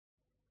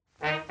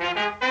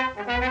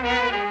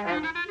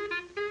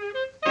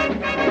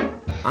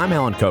I'm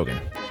Alan Kogan.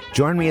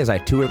 Join me as I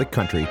tour the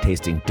country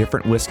tasting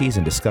different whiskeys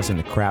and discussing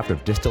the craft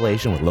of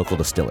distillation with local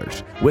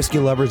distillers, whiskey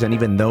lovers, and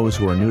even those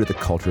who are new to the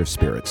culture of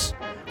spirits.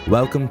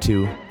 Welcome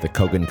to the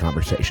Kogan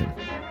Conversation.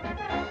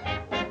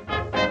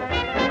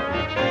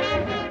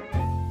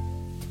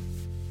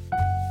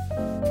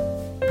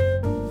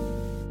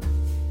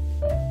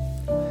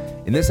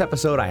 In this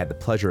episode, I had the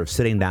pleasure of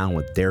sitting down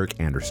with Derek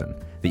Anderson,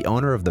 the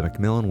owner of the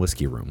MacMillan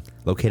Whiskey Room,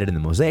 located in the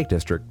Mosaic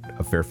District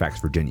of Fairfax,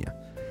 Virginia.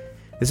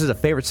 This is a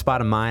favorite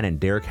spot of mine, and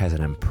Derek has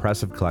an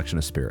impressive collection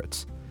of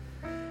spirits.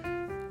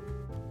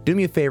 Do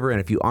me a favor, and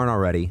if you aren't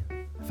already,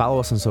 follow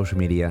us on social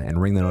media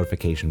and ring the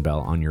notification bell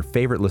on your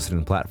favorite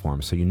listening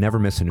platform so you never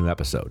miss a new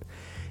episode.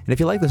 And if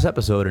you like this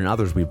episode and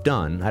others we've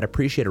done, I'd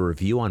appreciate a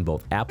review on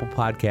both Apple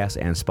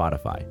Podcasts and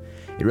Spotify.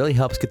 It really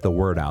helps get the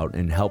word out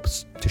and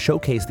helps to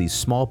showcase these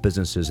small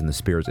businesses in the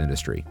spirits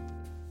industry.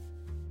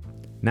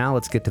 Now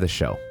let's get to the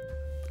show.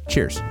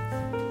 Cheers.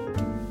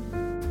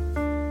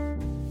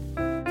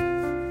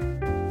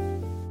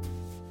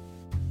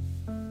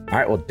 All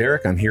right, well,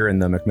 Derek, I'm here in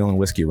the MacMillan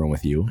Whiskey Room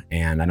with you,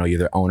 and I know you're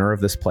the owner of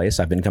this place.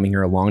 I've been coming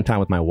here a long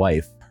time with my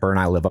wife. Her and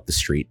I live up the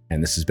street,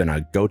 and this has been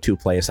a go-to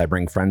place. I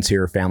bring friends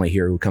here, family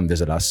here who come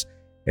visit us.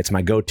 It's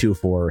my go-to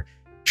for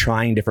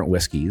trying different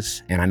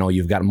whiskeys, and I know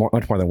you've got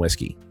much more than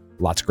whiskey.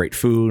 Lots of great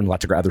food,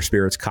 lots of great other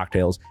spirits,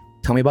 cocktails.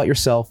 Tell me about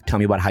yourself. Tell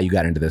me about how you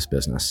got into this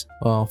business.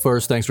 Well,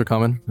 first, thanks for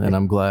coming, and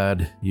I'm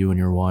glad you and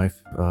your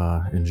wife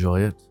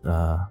enjoy it.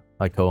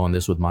 I co-own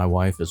this with my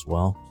wife as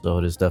well, so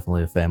it is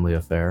definitely a family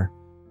affair.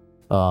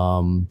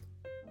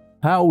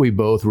 How we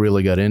both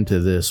really got into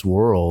this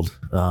world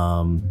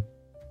was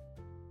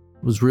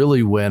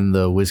really when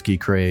the whiskey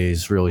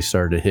craze really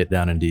started to hit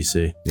down in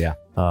DC. Yeah.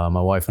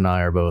 My wife and I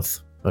are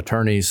both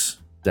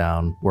attorneys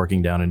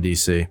working down in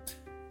DC.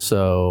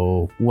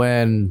 So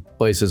when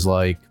places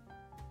like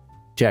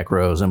Jack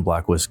Rose and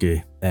Black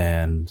Whiskey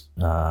and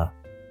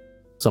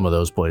some of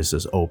those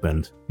places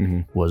opened,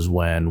 was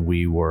when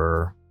we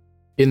were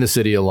in the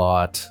city a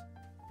lot,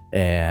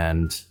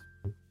 and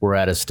we're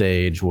at a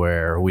stage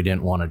where we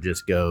didn't want to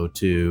just go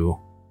to,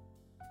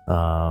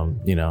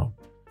 the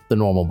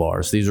normal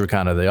bars. These were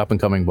kind of the up and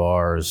coming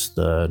bars,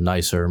 the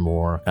nicer,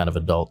 more kind of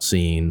adult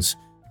scenes.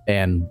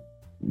 And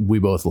we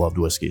both loved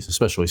whiskeys,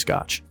 especially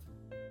Scotch.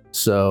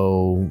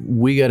 So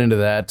we got into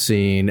that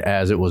scene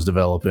as it was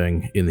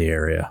developing in the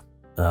area,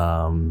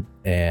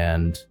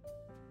 and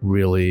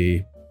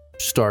really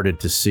started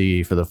to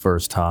see for the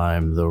first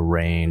time the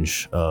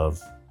range of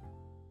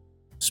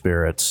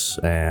spirits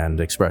and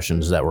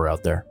expressions that were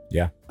out there.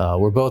 Yeah.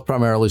 We're both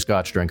primarily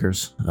Scotch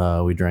drinkers.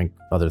 We drink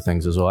other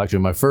things as well.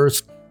 Actually,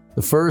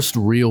 the first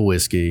real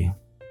whiskey,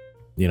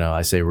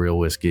 I say real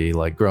whiskey,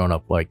 like growing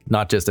up, like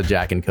not just a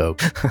Jack and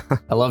Coke.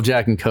 I love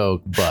Jack and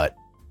Coke, but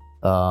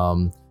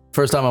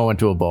first time I went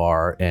to a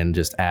bar and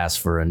just asked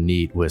for a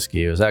neat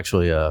whiskey, it was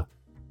actually a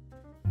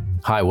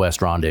High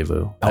West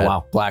Rendezvous. Oh,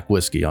 wow. Black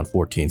Whiskey on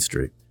 14th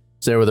Street.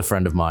 So there with a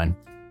friend of mine,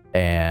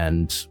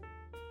 and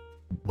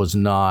was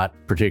not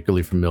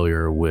particularly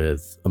familiar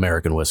with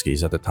American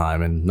whiskeys at the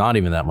time, and not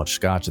even that much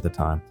Scotch at the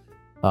time.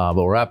 But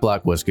we're at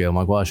Black Whiskey. I'm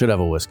like, well, I should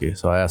have a whiskey.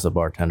 So I asked the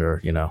bartender,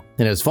 and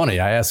it's funny.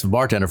 I asked the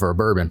bartender for a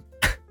bourbon,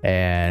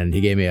 and he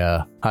gave me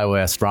a High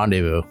West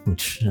Rendezvous,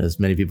 which, as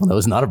many people know,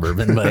 is not a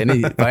bourbon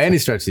by any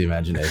stretch of the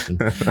imagination.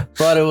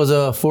 But it was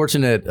a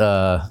fortunate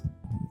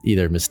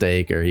either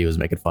mistake or he was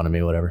making fun of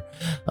me, whatever.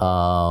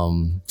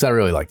 So I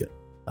really liked it.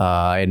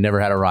 I had never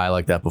had a rye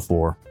like that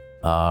before.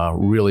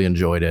 Really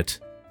enjoyed it.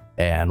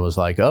 And was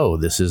like, oh,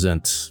 this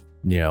isn't,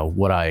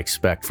 what I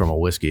expect from a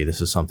whiskey.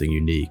 This is something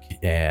unique.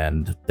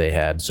 And they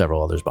had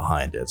several others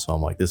behind it. So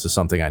I'm like, this is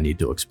something I need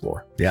to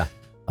explore. Yeah.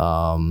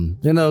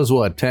 And that was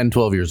 10,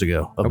 12 years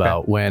ago,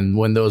 about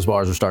when those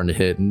bars were starting to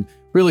hit. And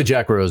really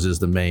Jack Rose is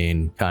the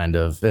main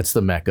it's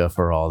the mecca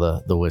for all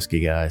the whiskey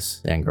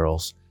guys and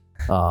girls.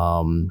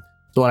 So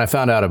when I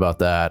found out about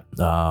that,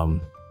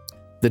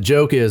 the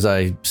joke is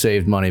I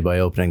saved money by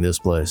opening this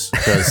place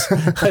because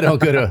I don't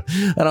go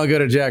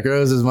to Jack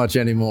Rose as much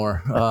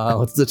anymore.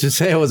 Let's just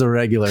say I was a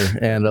regular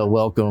and a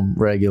welcome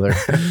regular.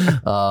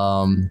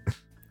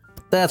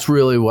 That's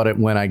really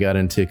when I got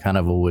into kind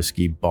of a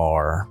whiskey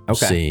bar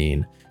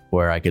scene,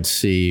 where I could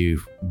see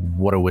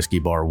what a whiskey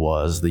bar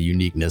was, the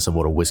uniqueness of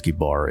what a whiskey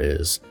bar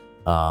is,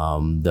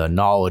 the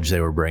knowledge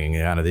they were bringing,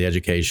 kind of the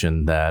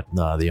education that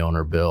the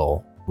owner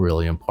Bill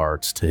really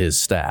imparts to his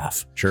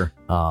staff. Sure.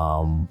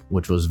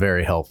 Which was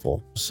very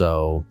helpful.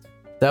 So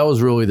that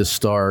was really the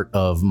start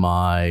of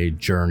my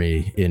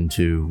journey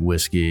into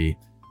whiskey.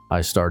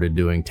 I started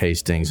doing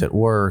tastings at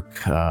work,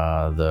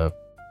 the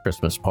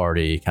Christmas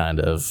party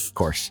kind of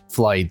course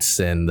flights,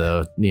 and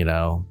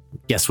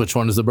guess which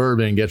one is the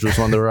bourbon, guess which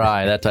one the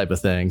rye, that type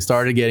of thing.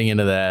 Started getting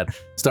into that,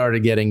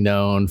 started getting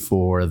known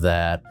for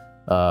that.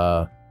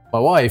 My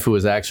wife, who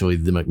was actually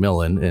the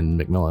MacMillan in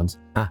MacMillan's,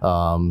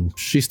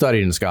 she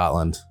studied in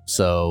Scotland,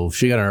 so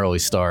she got an early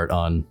start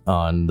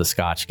on the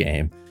Scotch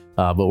game.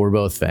 But we're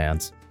both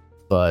fans.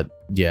 But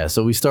yeah,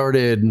 so we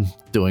started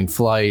doing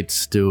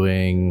flights,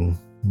 doing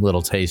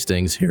little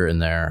tastings here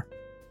and there.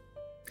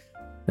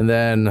 And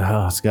then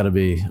it's got to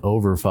be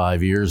over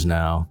 5 years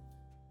now.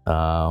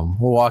 We're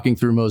walking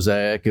through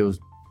Mosaic. It was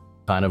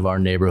kind of our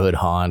neighborhood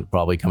haunt,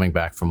 probably coming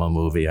back from a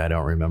movie. I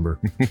don't remember.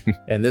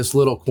 And this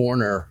little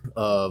corner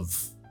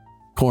of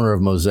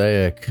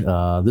Mosaic,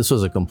 this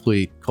was a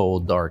complete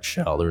cold, dark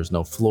shell. There was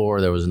no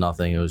floor. There was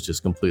nothing. It was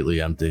just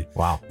completely empty.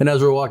 Wow. And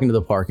as we were walking to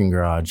the parking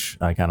garage,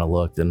 I kind of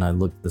looked at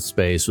the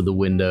space with the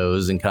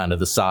windows and kind of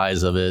the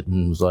size of it,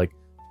 and was like,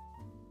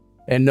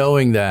 and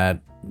knowing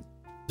that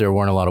there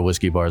weren't a lot of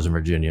whiskey bars in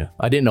Virginia.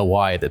 I didn't know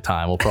why at the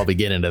time. We'll probably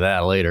get into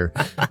that later.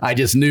 I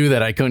just knew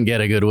that I couldn't get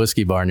a good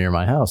whiskey bar near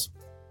my house.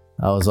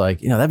 I was like,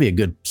 that'd be a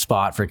good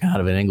spot for kind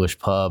of an English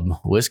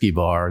pub whiskey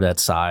bar, that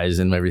size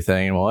and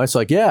everything. And my wife's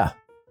like, yeah.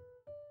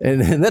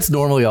 And that's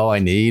normally all I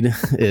need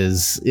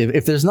is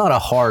if there's not a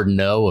hard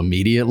no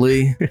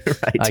immediately,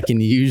 right. I can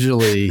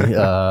usually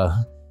go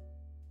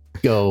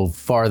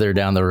farther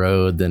down the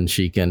road than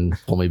she can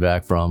pull me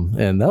back from.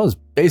 And that was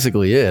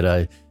basically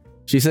it.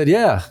 She said,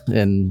 yeah.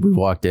 And we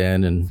walked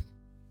in, and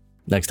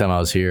next time I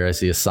was here, I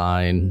see a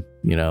sign,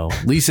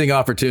 leasing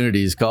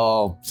opportunities,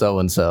 call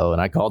so-and-so.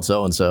 And I called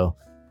so-and-so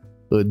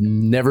who had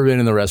never been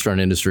in the restaurant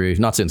industry,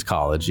 not since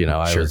college.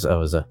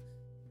 Sure.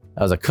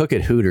 I was a cook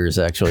at Hooters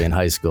actually in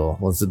high school.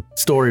 Well, it's a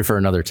story for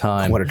another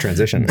time. What a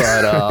transition.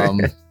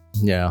 But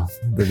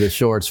the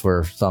shorts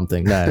were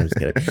something. No, I'm just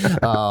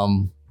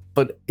kidding.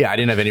 But yeah, I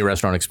didn't have any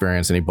restaurant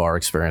experience, any bar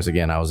experience.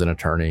 Again, I was an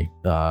attorney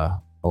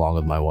along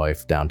with my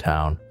wife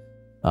downtown.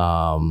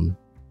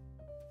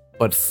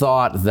 But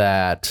thought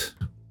that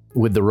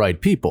with the right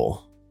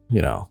people,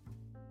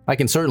 I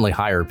can certainly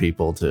hire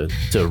people to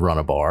run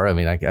a bar. I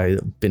mean,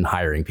 I've been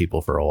hiring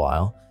people for a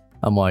while.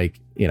 I'm like,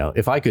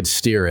 if I could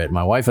steer it,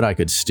 my wife and I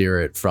could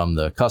steer it from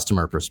the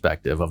customer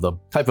perspective of the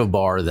type of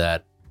bar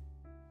that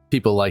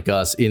people like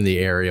us in the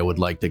area would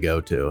like to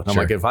go to. And I'm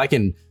like, if I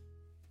can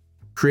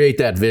create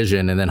that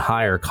vision and then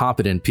hire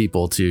competent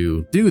people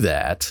to do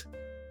that,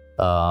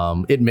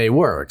 it may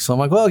work. So I'm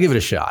like, well, I'll give it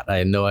a shot. I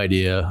had no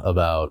idea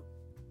about,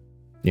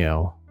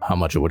 how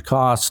much it would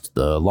cost,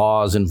 the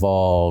laws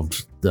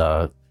involved.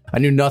 I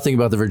knew nothing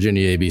about the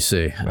Virginia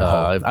ABC.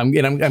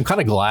 I'm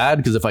kind of glad,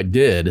 because if I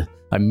did,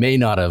 I may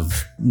not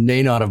have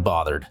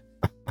bothered.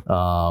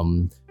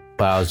 But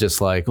I was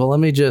just like, well, let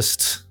me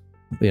just,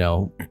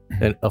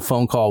 a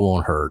phone call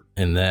won't hurt.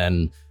 And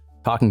then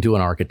talking to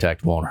an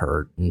architect won't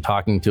hurt, and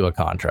talking to a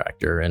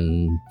contractor.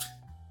 And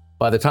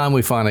by the time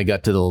we finally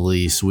got to the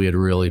lease, we had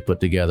really put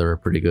together a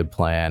pretty good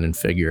plan and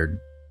figured,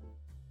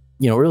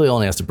 it really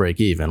only has to break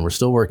even. We're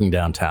still working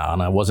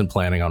downtown. I wasn't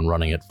planning on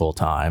running it full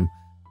time.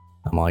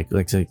 I'm like,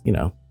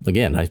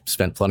 again, I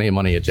spent plenty of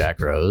money at Jack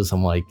Rose.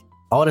 I'm like,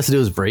 all it has to do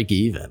is break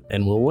even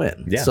and we'll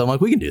win. Yeah. So I'm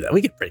like, we can do that.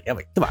 We can break. I'm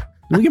like, come on,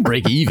 we can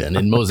break even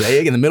in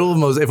Mosaic, in the middle of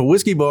Mosaic. If a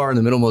whiskey bar in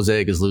the middle of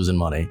Mosaic is losing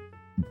money,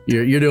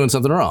 you're doing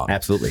something wrong.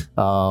 Absolutely.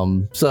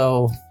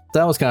 So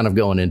that was kind of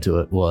going into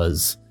it,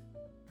 was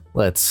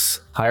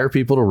let's hire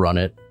people to run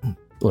it.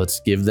 Let's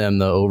give them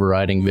the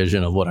overriding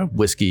vision of what a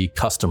whiskey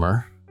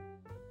customer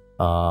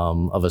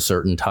of a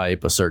certain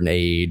type, a certain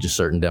age, a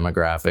certain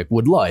demographic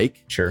would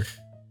like. Sure.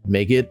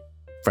 Make it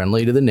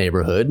friendly to the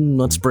neighborhood, and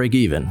let's break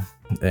even.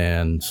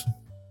 And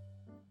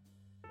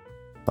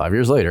 5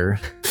 years later,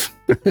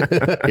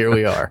 here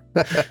we are.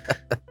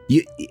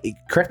 You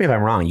correct me if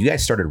I'm wrong. You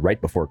guys started right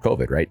before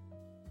COVID, right?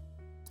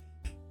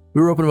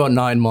 We were open about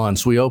 9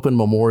 months. We opened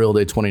Memorial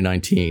Day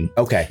 2019.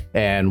 Okay.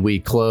 And we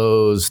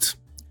closed.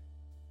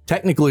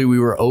 Technically, we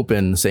were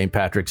open St.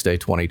 Patrick's Day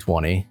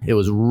 2020. It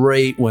was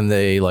right when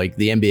the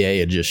NBA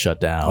had just shut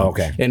down.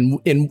 Okay.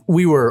 And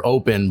we were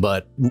open,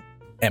 but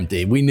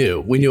empty. We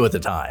knew at the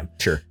time.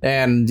 Sure.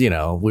 And,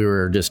 we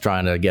were just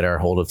trying to get our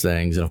hold of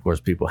things. And of course,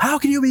 people, how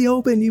can you be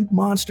open, you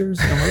monsters?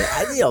 And I'm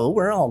like,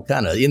 we're all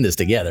kind of in this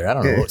together. I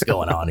don't know what's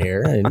going on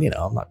here. And,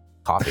 I'm not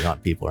coughing on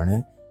people or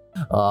anything.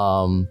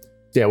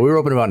 Yeah, we were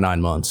open about 9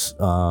 months.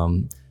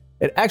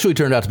 It actually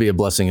turned out to be a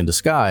blessing in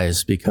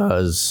disguise,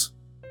 because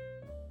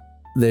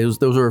those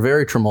were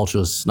very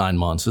tumultuous 9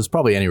 months, as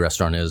probably any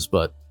restaurant is.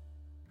 But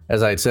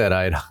as I had said,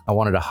 I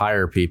wanted to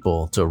hire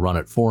people to run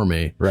it for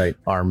me. Right.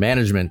 Our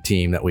management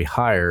team that we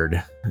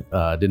hired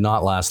did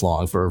not last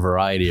long for a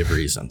variety of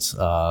reasons.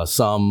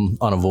 Some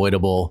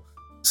unavoidable,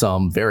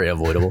 some very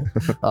avoidable.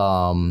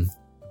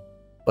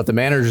 But the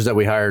managers that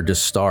we hired to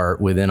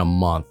start within a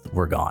month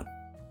were gone.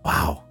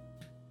 Wow.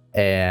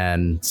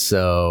 And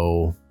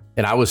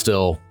I was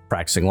still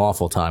practicing law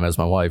full time, as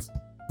my wife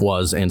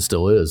was and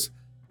still is.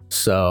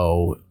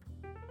 So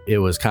it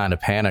was kind of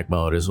panic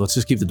mode, let's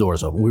just keep the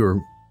doors open. We were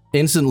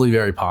instantly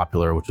very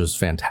popular, which was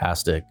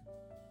fantastic.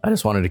 I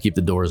just wanted to keep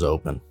the doors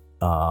open.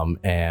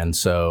 And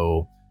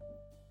so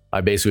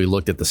I basically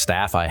looked at the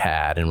staff I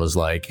had and was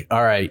like,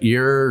 all right,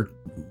 you're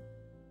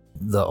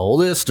the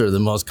oldest or the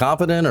most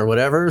competent or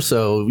whatever.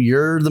 So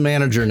you're the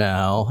manager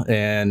now.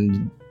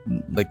 And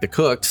the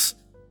cooks,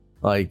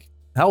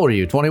 how old are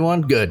you?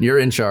 21? Good. You're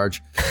in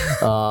charge.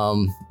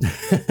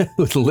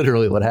 It's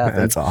literally what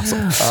happened. That's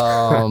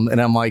awesome.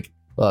 And I'm like,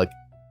 look,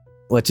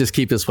 let's just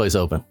keep this place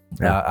open.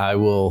 Yeah. I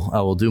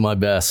will do my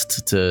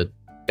best to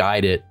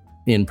guide it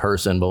in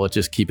person, but let's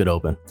just keep it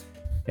open.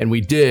 And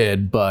we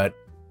did, but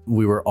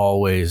we were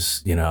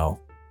always,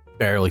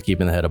 barely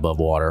keeping the head above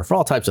water for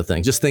all types of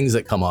things, just things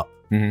that come up.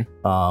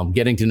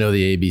 Getting to know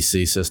the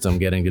ABC system,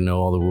 getting to know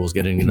all the rules,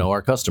 getting to know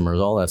our customers,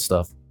 all that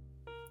stuff.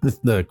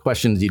 The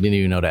questions you didn't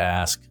even know to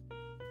ask,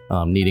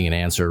 needing an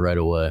answer right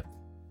away.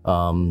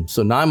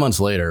 So 9 months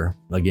later,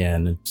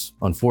 again, it's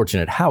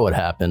unfortunate how it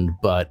happened,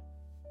 but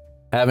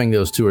having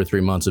those 2 or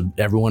 3 months of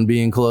everyone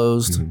being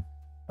closed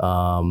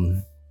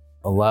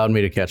allowed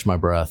me to catch my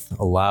breath,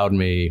 allowed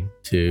me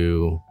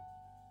to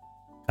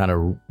kind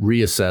of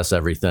reassess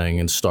everything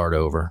and start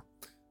over.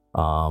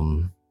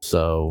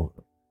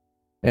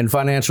 And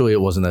financially,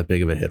 it wasn't that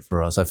big of a hit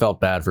for us. I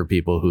felt bad for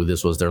people who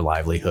this was their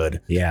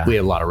livelihood. Yeah. We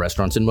have a lot of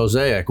restaurants in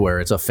Mosaic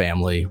where it's a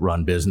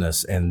family-run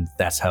business, and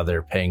that's how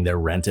they're paying their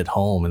rent at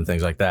home and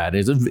things like that.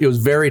 It was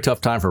a very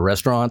tough time for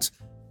restaurants.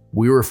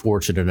 We were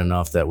fortunate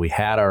enough that we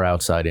had our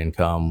outside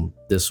income.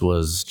 This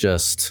was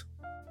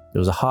it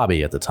was a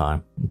hobby at the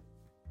time.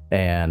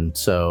 And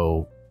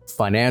so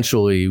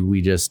financially,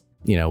 we just,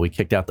 we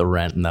kicked out the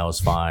rent and that was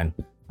fine.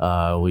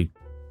 We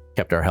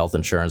kept our health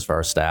insurance for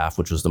our staff,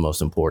 which was the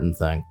most important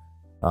thing.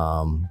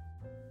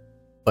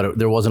 But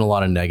there wasn't a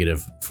lot of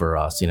negative for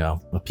us, a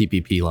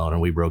PPP loan,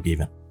 and we broke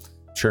even.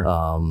 Sure.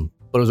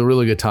 But it was a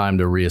really good time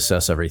to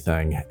reassess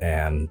everything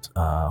and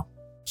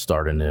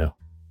start anew.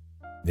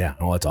 Yeah,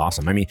 well, that's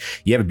awesome. I mean,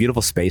 you have a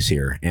beautiful space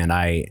here, and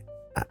I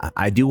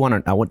do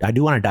want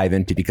to dive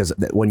into, because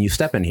when you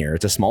step in here,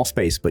 it's a small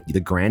space, but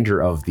the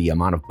grandeur of the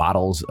amount of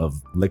bottles of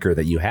liquor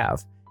that you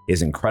have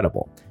is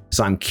incredible.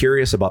 So I'm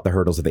curious about the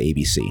hurdles of the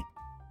ABC.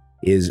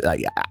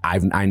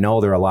 I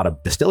know there are a lot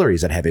of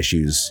distilleries that have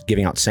issues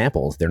giving out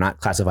samples. They're not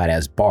classified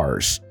as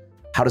bars.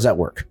 How does that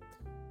work?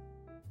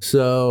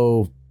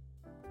 So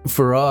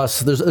for us,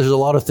 there's a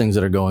lot of things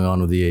that are going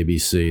on with the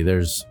ABC.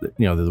 There's,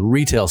 the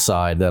retail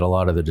side that a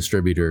lot of the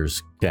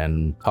distributors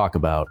can talk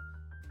about.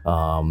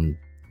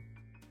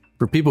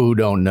 For people who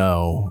don't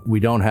know, we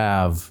don't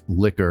have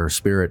liquor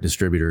spirit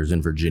distributors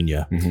in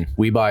Virginia.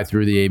 We buy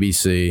through the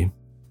ABC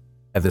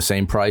at the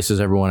same price as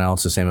everyone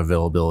else, the same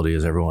availability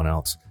as everyone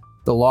else.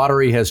 The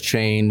lottery has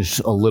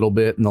changed a little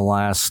bit in the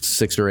last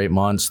 6 or 8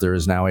 months. There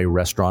is now a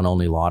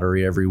restaurant-only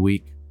lottery every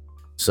week.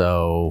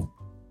 So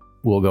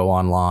we'll go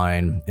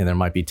online, and there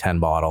might be 10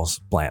 bottles,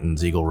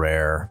 Blanton's, Eagle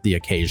Rare, the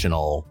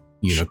occasional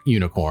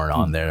unicorn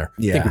on there.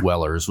 Yeah. I think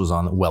Weller was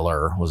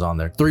on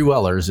there. 3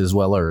 Wellers is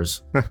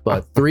Wellers,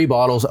 but 3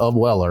 bottles of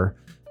Weller,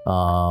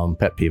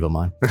 pet peeve of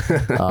mine,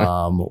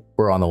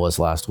 were on the list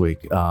last week.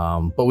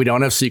 But we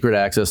don't have secret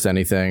access to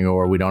anything,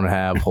 or we don't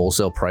have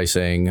wholesale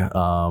pricing.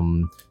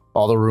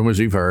 All the rumors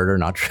we've heard are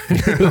not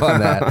true on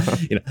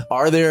that.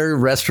 Are there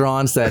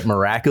restaurants that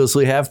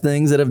miraculously have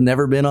things that have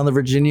never been on the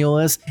Virginia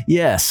list?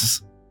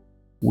 Yes.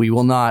 We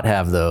will not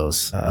have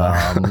those.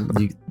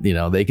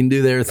 They can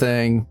do their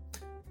thing.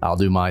 I'll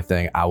do my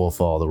thing. I will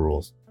follow the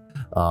rules.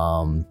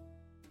 But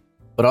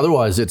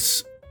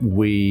otherwise,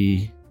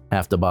 we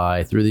have to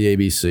buy through the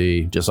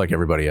ABC just like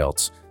everybody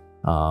else.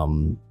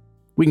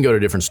 We can go to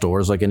different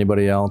stores like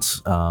anybody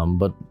else,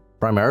 but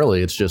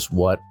primarily it's just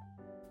what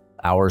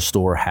our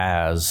store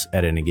has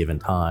at any given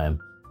time.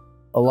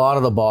 A lot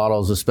of the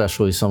bottles,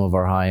 especially some of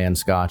our high-end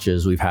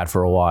scotches we've had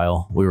for a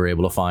while, we were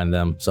able to find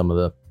them, some of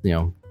the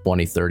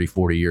 20, 30,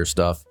 40 year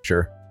stuff.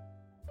 Sure.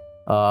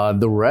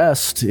 The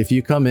rest, if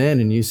you come in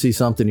and you see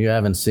something you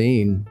haven't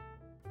seen,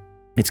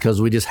 it's because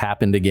we just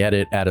happen to get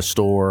it at a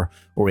store,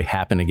 or we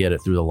happen to get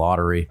it through the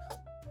lottery,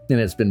 and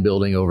it's been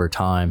building over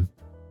time.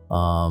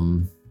 But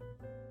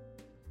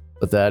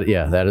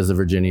that is the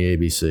Virginia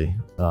ABC.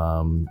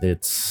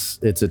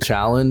 It's a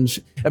challenge.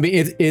 I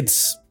mean,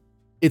 it's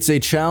a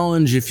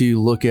challenge if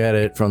you look at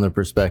it from the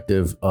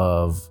perspective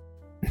of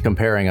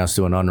comparing us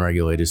to an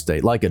unregulated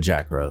state like a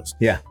Jack Rose.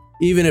 Yeah.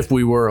 Even if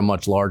we were a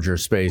much larger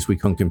space, we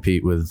couldn't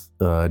compete with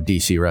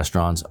DC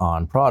restaurants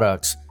on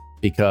products,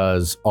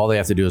 because all they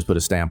have to do is put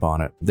a stamp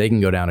on it. They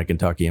can go down to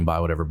Kentucky and buy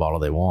whatever bottle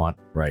they want,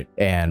 right,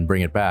 and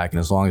bring it back. And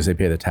as long as they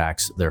pay the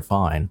tax, they're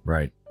fine.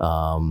 Right.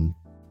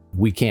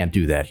 We can't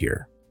do that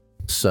here.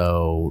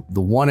 So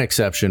the one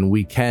exception,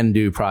 we can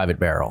do private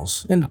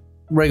barrels, and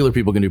regular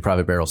people can do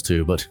private barrels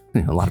too, but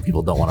a lot of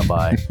people don't want to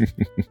buy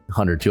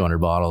 100, 200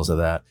 bottles of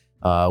that.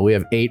 We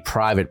have 8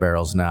 private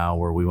barrels now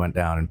where we went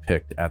down and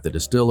picked at the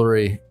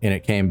distillery, and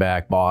it came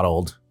back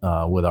bottled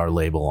with our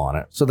label on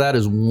it. So that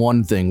is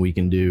one thing we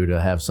can do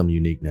to have some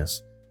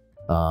uniqueness.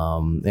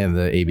 And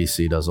the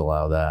ABC does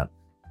allow that.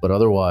 But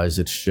otherwise,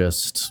 it's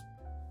just,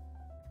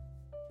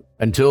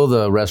 until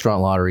the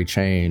restaurant lottery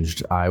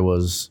changed, I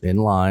was in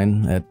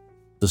line at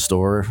the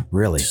store,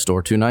 really,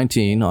 store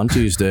 219 on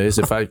Tuesdays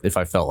if I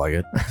felt like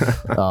it.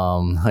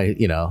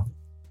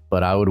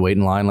 But I would wait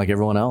in line like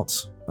everyone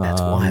else.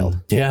 That's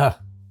wild. Yeah.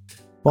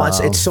 Well,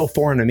 it's so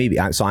foreign to me.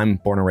 So I'm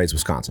born and raised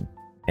Wisconsin,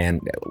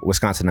 and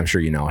Wisconsin, I'm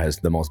sure has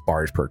the most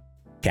bars per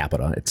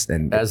capita.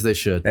 As they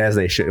should.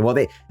 Well,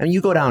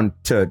 you go down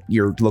to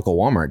your local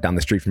Walmart down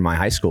the street from my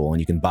high school, and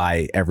you can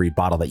buy every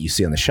bottle that you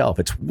see on the shelf.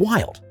 It's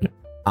wild.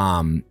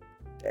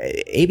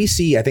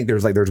 ABC, I think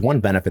there's one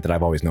benefit that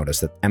I've always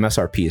noticed, that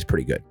MSRP is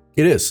pretty good.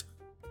 It is.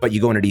 But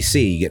you go into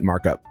DC, you get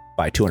markup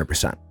by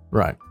 200%.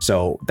 Right.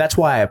 So that's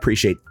why I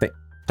appreciate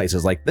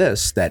places like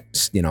this that,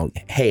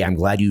 hey, I'm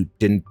glad you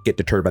didn't get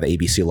deterred by the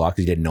ABC law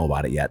because you didn't know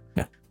about it yet.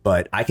 Yeah.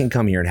 But I can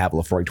come here and have a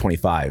Lafroig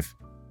 25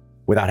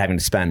 without having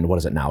to spend, what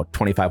is it now,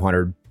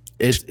 $2,500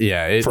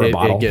 for a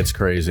bottle? It gets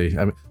crazy.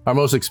 I mean, our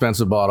most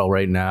expensive bottle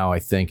right now, I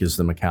think, is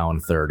the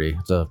MacMillan 30.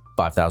 It's a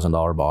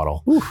 $5,000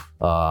 bottle.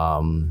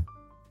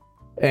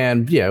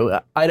 And yeah,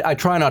 I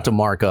try not to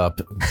mark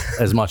up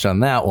as much on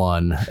that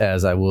one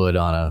as I would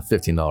on a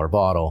 $15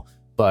 bottle,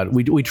 but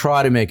we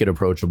try to make it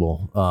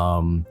approachable.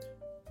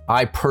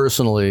 I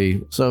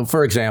personally, so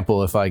for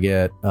example, if I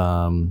get,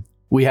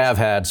 we have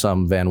had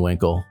some Van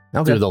Winkle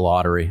through the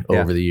lottery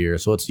over the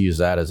years. So let's use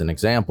that as an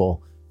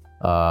example.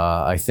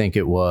 I think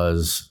it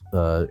was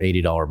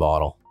 $80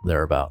 bottle,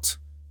 thereabouts.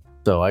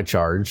 So I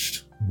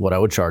charged what I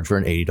would charge for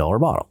an $80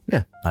 bottle.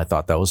 Yeah. I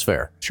thought that was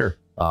fair. Sure.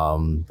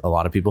 A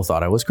lot of people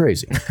thought I was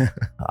crazy.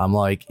 I'm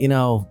like,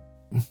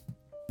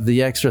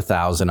 the extra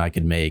 1,000 I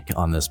could make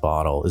on this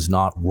bottle is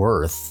not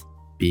worth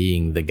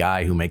being the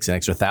guy who makes an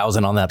extra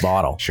 1,000 on that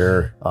bottle.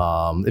 Sure.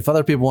 If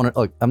other people want to,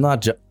 look, I'm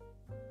not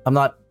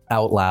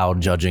out loud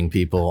judging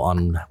people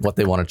on what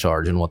they want to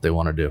charge and what they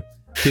want to do.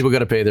 People got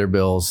to pay their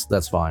bills.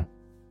 That's fine.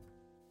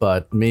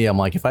 But me, I'm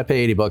like, if I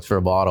pay $80 for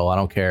a bottle, I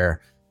don't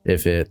care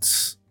if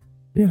it's,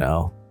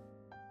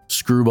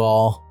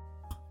 Screwball,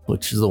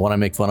 which is the one I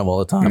make fun of all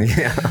the time.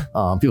 Yeah.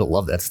 People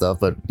love that stuff,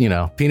 but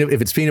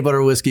if it's peanut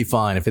butter whiskey,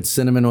 fine. If it's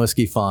cinnamon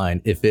whiskey,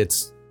 fine. If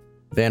it's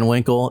Van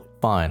Winkle,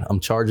 fine. I'm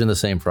charging the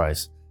same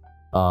price.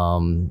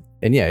 And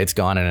yeah, it's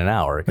gone in an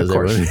hour because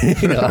I'll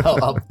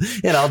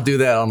do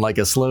that on like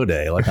a slow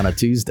day, like on a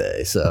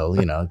Tuesday. So,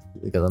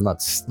 because I'm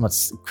not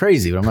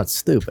crazy, but I'm not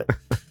stupid.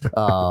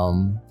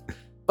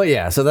 But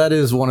yeah, so that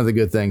is one of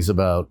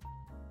the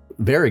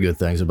very good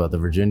things about the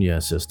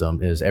Virginia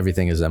system is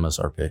everything is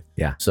MSRP.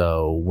 Yeah.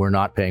 So we're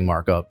not paying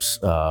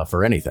markups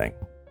for anything.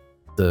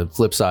 The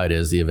flip side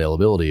is the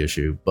availability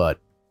issue, but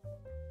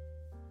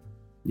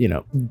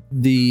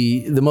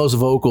the most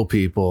vocal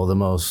people, the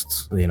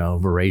most,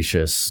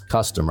 voracious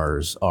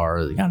customers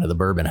are kind of the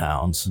bourbon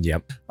hounds.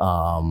 Yep.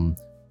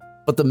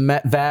 But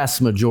the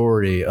vast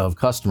majority of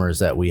customers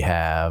that we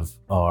have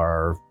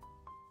are,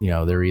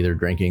 they're either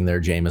drinking their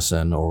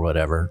Jameson or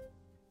whatever,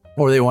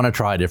 or they want to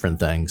try different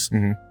things.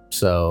 Mm-hmm.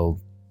 So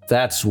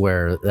that's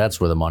where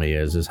the money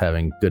is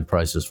having good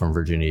prices from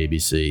Virginia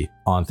ABC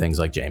on things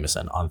like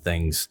Jameson, on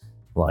things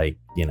like,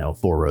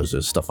 Four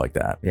Roses, stuff like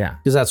that. Yeah.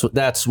 Because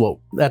that's where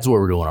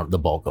we're doing the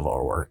bulk of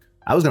our work.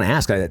 I was going to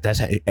ask,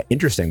 that's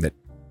interesting that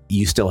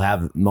you still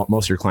have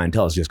most of your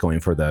clientele is just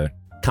going for the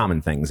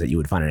common things that you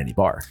would find at any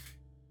bar.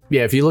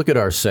 Yeah. If you look at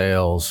our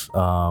sales,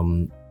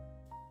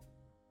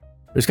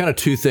 there's kind of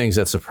two things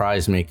that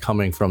surprised me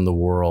coming from the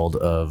world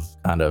of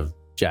kind of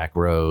Jack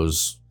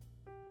Rose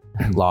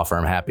law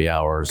firm happy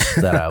hours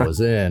that I was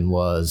in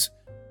was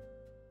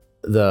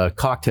the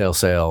cocktail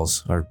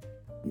sales are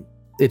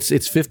it's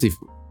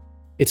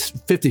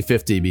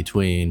 50-50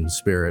 between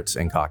spirits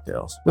and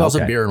cocktails. We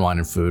also beer and wine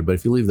and food, but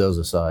if you leave those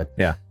aside,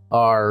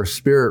 our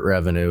spirit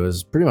revenue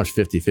is pretty much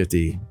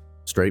 50-50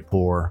 straight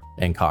pour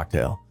and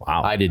cocktail.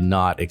 Wow. I did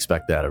not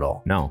expect that at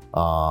all. No.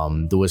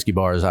 The whiskey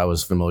bars I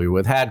was familiar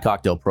with had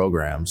cocktail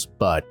programs,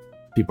 but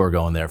people are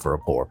going there for a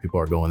pour. People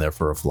are going there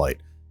for a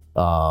flight.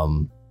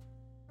 That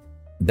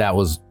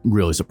was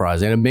really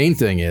surprising. And the main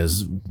thing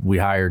is we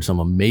hired some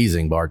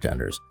amazing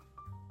bartenders.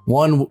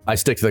 One, I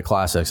stick to the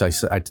classics. I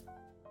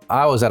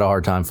was had a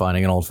hard time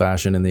finding an old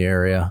fashioned in the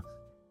area.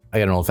 I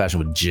got an old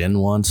fashioned with gin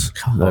once.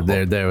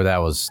 That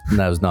was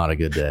not a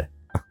good day.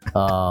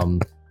 A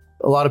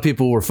lot of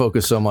people were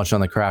focused so much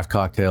on the craft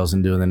cocktails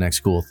and doing the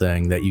next cool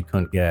thing that you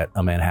couldn't get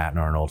a Manhattan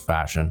or an old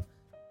fashioned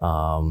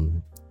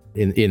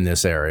in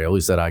this area, at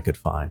least that I could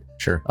find.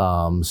 Sure.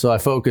 So I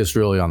focused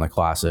really on the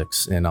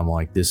classics, and I'm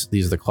like, these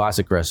are the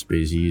classic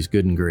recipes. You use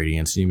good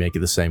ingredients, and you make it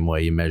the same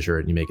way. You measure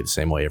it, and you make it the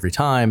same way every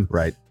time.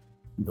 Right.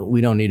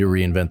 We don't need to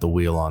reinvent the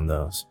wheel on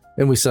those.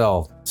 And we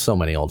sell so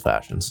many old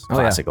fashions,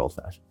 classic old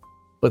fashioned.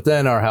 But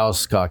then our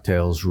house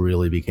cocktails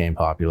really became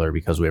popular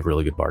because we have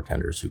really good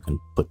bartenders who can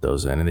put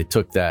those in. And they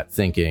took that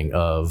thinking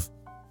of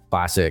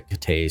classic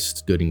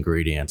taste, good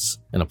ingredients,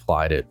 and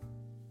applied it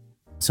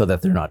so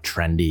that they're not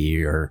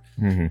trendy or,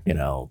 we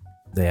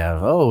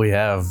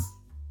have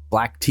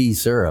black tea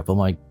syrup. I'm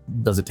like,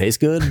 does it taste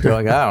good? They're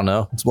like, I don't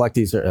know. It's black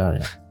tea syrup. Oh,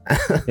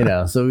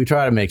 yeah. So we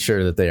try to make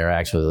sure that they are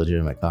actually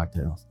legitimate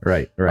cocktails.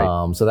 Right.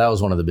 So that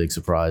was one of the big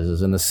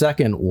surprises. And the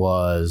second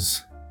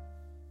was,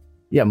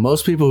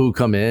 most people who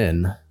come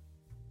in,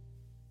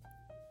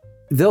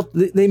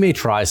 they may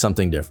try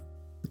something different,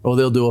 or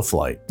they'll do a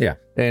flight. Yeah.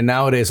 And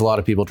nowadays, a lot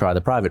of people try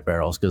the private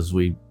barrels because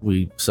we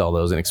sell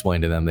those and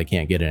explain to them they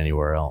can't get it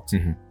anywhere else.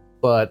 Mm-hmm.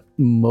 But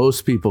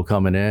most people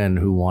coming in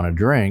who want to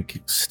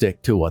drink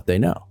stick to what they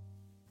know.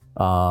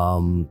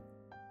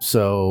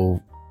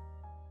 So,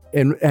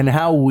 and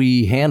how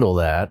we handle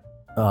that,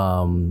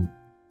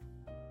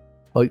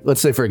 like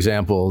let's say, for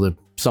example, that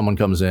someone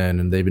comes in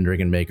and they've been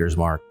drinking Maker's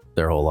Mark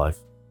their whole life.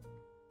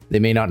 They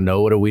may not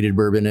know what a wheated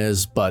bourbon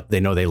is, but they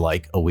know they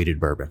like a wheated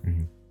bourbon.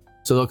 Mm-hmm.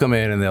 So they'll come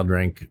in and they'll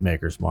drink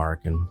Maker's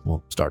Mark, and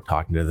we'll start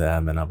talking to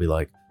them, and I'll be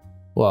like,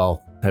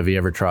 well, have you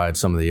ever tried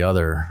some of the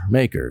other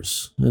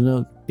makers?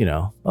 And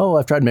oh,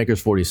 I've tried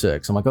Maker's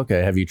 46. I'm like,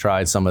 okay, have you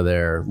tried some of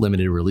their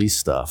limited release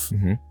stuff,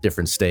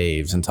 different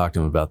staves, and talk to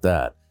them about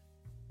that?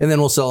 And then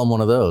we'll sell them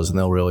one of those and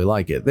they'll really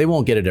like it. They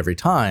won't get it every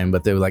time,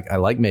 but they're like, I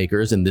like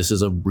Makers, and this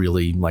is a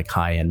really like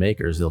high-end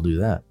Makers. They'll do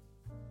that.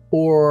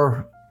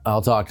 Or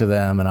I'll talk to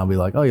them and I'll be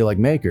like, oh, you like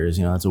Makers?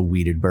 It's a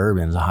weeded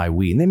bourbon, it's a high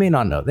wheat. And they may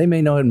not know. They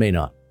may know it, may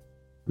not.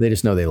 They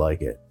just know they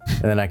like it.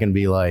 And then I can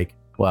be like,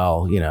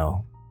 well,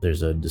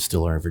 there's a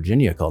distiller in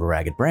Virginia called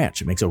Ragged Branch.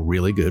 It makes a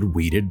really good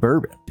weeded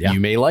bourbon. Yeah. You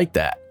may like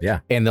that. Yeah.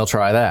 And they'll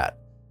try that.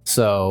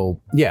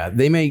 So yeah,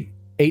 they may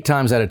 8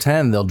 times out of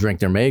 10, they'll drink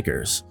their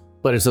Makers.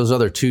 But it's those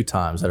other 2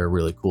 times that are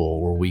really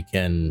cool where we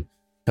can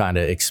kind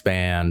of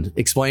explain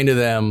to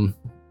them,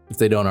 if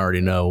they don't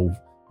already know,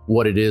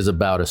 what it is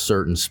about a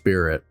certain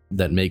spirit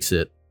that makes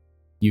it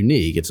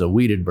unique. It's a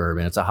weeded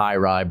bourbon. It's a high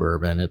rye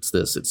bourbon. It's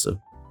this. It's a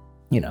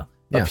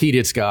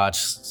peated scotch,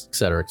 et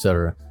cetera, et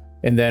cetera.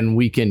 And then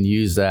we can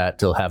use that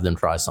to have them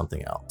try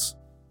something else.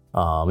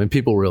 And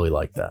people really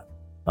like that.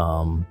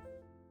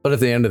 But at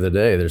the end of the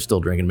day, they're still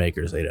drinking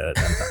Makers 8 out of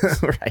 10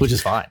 times, right. Which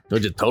is fine,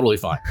 which is totally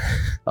fine.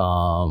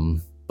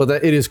 But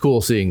it is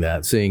cool seeing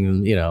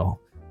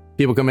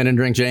people come in and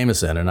drink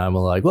Jameson, and I'm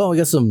like, well, we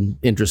got some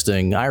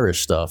interesting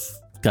Irish stuff,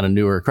 kind of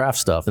newer craft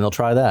stuff, and they'll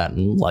try that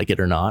and like it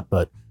or not.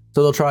 But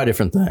so they'll try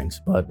different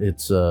things. But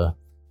it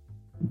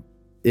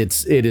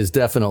is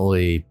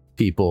definitely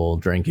people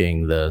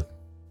drinking the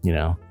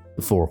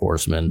 4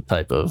 Horsemen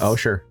type of. Oh,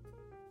 sure.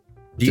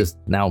 Just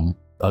now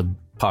a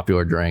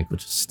popular drink,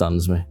 which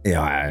stuns me.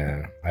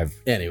 Yeah, I've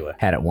anyway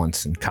had it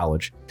once in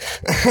college.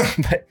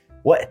 But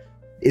what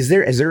is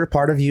there a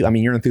part of you? I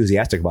mean, you're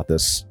enthusiastic about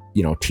this,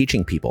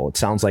 teaching people. It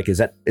sounds like is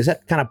that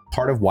kind of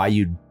part of why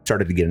you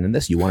started to get into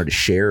this? You wanted to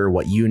share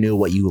what you knew,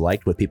 what you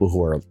liked with people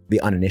who are the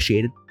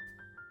uninitiated.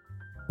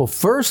 Well,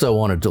 first I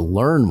wanted to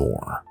learn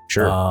more.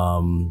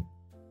 Sure.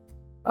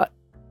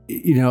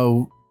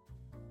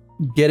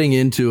 Getting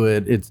into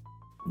it, it's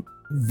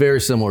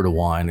very similar to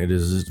wine. It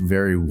is a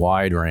very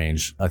wide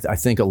range. I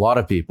think a lot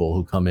of people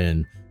who come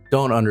in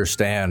don't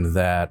understand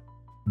that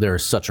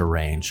there's such a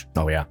range.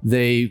 Oh yeah.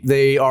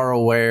 They are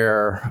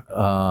aware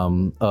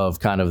of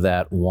kind of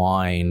that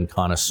wine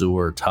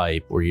connoisseur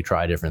type where you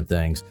try different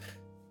things.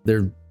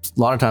 A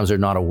lot of times they're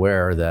not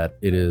aware that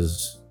it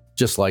is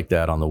just like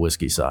that on the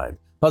whiskey side.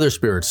 Other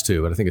spirits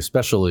too, but I think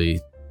especially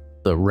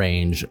the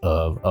range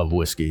of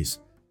whiskeys.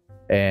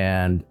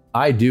 And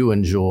I do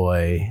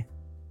enjoy,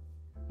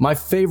 my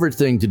favorite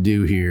thing to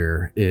do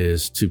here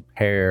is to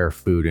pair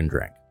food and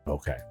drink.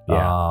 Okay.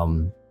 Yeah.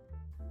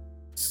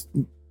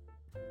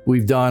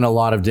 We've done a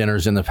lot of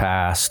dinners in the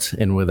past,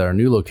 and with our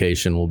new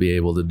location, we'll be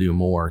able to do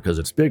more because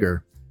it's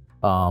bigger.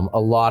 A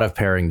lot of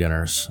pairing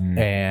dinners,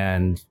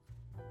 and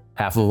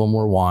half of them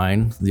were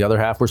wine. The other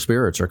half were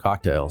spirits or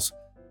cocktails.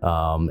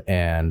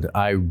 And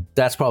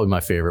that's probably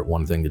my favorite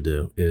one thing to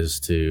do is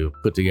to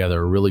put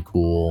together a really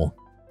cool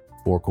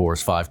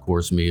 4-course,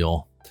 5-course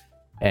meal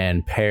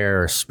and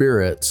pair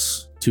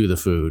spirits to the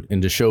food,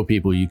 and to show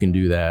people you can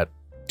do that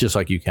just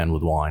like you can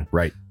with wine.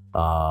 Right.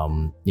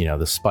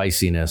 The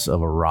spiciness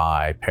of a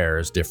rye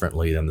pairs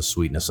differently than the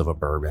sweetness of a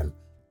bourbon.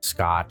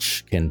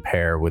 Scotch can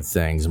pair with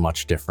things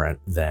much different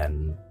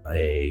than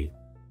a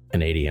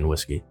Canadian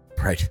whiskey.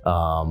 Right.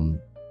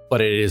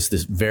 But it is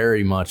this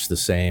very much the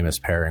same as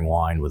pairing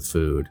wine with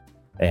food,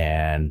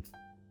 and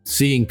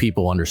seeing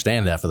people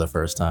understand that for the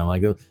first time.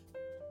 Like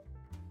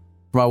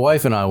my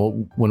wife and I,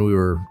 when we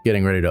were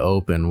getting ready to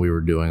open, we were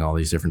doing all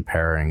these different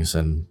pairings,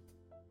 and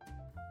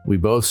we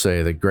both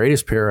say the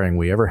greatest pairing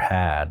we ever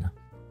had,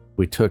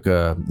 we took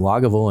a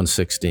Lagavulin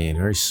 16,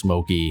 very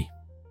smoky,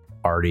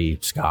 hearty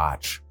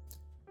Scotch,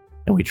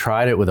 and we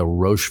tried it with a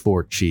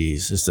Rochefort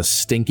cheese. It's the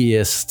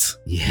stinkiest,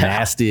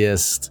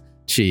 nastiest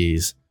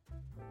cheese.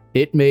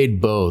 It made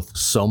both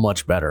so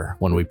much better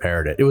when we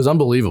paired it. It was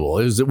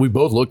unbelievable. We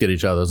both looked at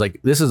each other. It was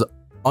like, this is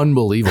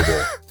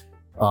unbelievable.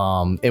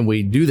 And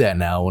we do that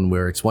now when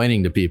we're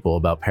explaining to people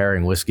about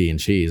pairing whiskey and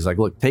cheese. Like,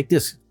 look, take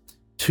this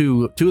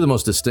two of the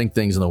most distinct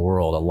things in the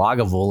world, a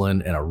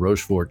Lagavulin and a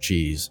Rochefort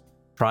cheese.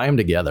 Try them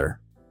together,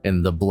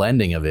 and the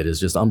blending of it is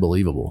just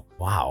unbelievable.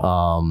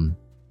 Wow.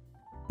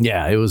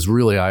 Yeah, it was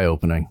really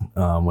eye-opening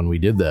when we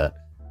did that.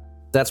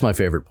 That's my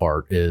favorite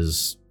part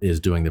is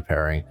doing the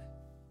pairing.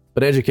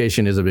 But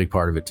education is a big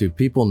part of it too.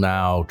 People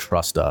now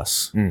trust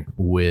us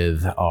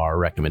with our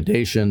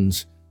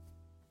recommendations.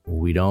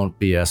 We don't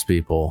BS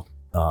people.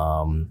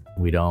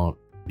 We don't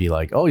be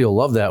like, oh, you'll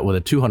love that with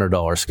a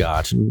 $200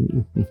 scotch.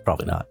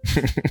 Probably not.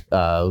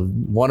 I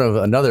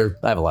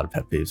have a lot of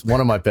pet peeves.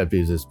 One of my pet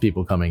peeves is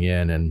people coming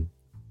in and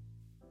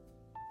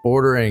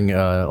ordering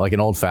like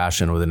an old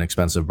fashioned with an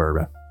expensive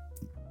bourbon.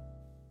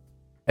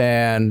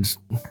 And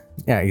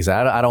yeah,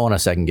 exactly. I don't want to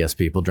second guess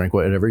people. Drink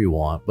whatever you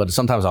want. But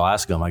sometimes I'll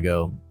ask them, I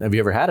go, have you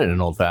ever had it in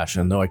an old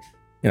fashioned? And they're like,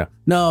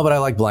 no, but I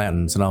like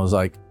Blanton's. And I was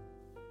like,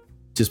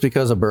 just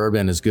because a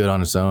bourbon is good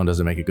on its own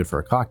doesn't make it good for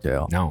a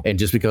cocktail. No. And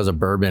just because a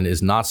bourbon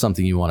is not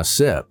something you want to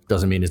sip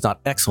doesn't mean it's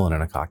not excellent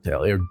in a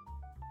cocktail. They're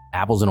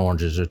apples and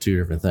oranges are two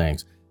different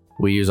things.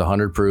 We use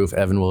 100 proof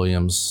Evan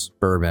Williams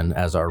bourbon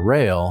as our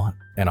rail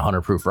and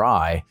 100 proof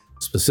rye,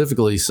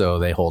 specifically so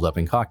they hold up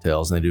in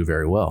cocktails and they do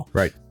very well.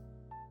 Right.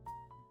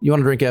 You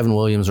want to drink Evan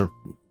Williams or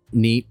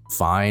neat,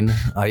 fine.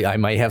 I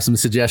might have some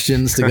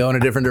suggestions to go in a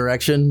different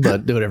direction,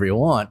 but do whatever you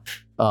want.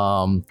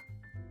 But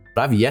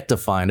I've yet to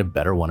find a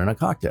better one in a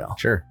cocktail.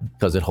 Sure.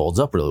 Because it holds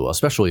up really well,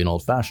 especially in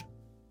old fashioned.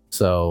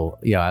 So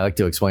yeah, I like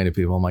to explain to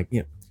people, I'm like,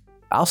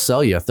 I'll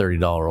sell you a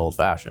 $30 old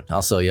fashioned.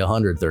 I'll sell you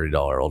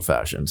 $130 old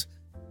fashions.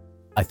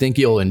 I think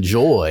you'll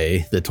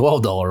enjoy the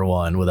 $12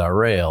 one with our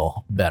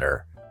rail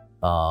better.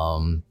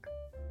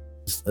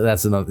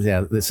 That's another.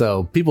 Yeah.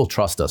 So people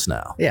trust us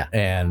now. Yeah.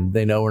 And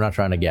they know we're not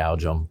trying to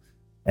gouge them.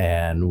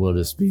 And we'll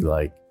just be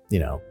like,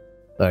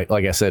 like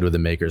I said with the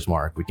Maker's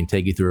Mark, we can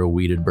take you through a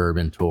wheated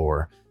bourbon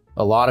tour.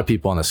 A lot of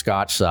people on the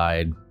Scotch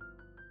side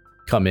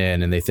come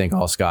in and they think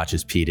all Scotch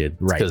is peated.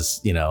 Right.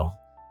 Because,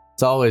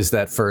 it's always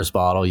that first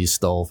bottle you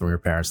stole from your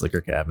parents'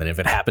 liquor cabinet. If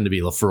it happened to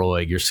be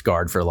Lafroig, you're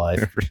scarred for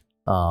life.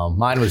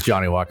 Mine was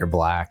Johnny Walker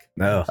Black.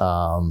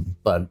 No.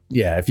 But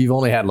yeah, if you've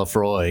only had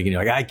Lafroig and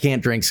you're like, I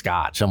can't drink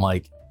Scotch. I'm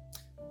like,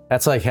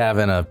 that's like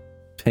having a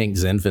pink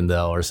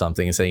Zinfandel or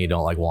something and saying you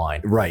don't like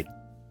wine. Right.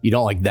 You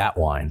don't like that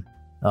wine.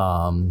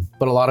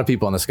 But a lot of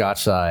people on the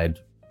Scotch side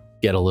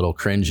get a little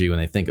cringy when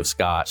they think of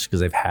Scotch because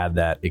they've had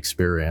that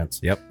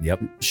experience.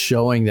 Yep.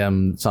 Showing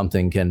them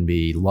something can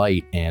be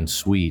light and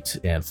sweet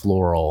and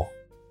floral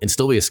and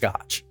still be a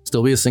Scotch,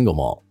 still be a single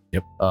malt.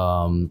 Yep.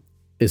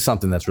 Is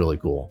something that's really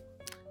cool.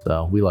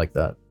 So we like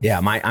that. Yeah,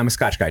 I'm a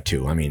Scotch guy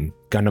too. I mean,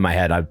 gun to my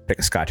head, I pick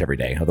a Scotch every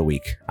day of the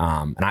week.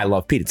 And I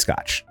love peated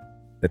Scotch.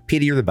 The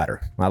peatier, the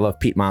better. I love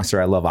Peat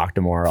Monster. I love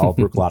Octomore, all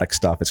Bruichladdich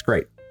stuff. It's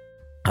great.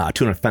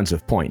 To an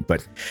offensive point,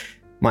 but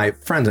my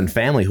friends and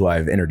family who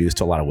I've introduced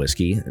to a lot of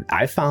whiskey,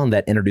 I found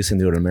that introducing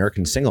them to an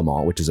American single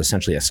malt, which is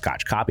essentially a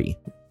Scotch copy,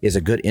 is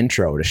a good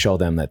intro to show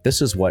them that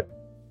this is what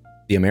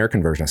the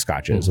American version of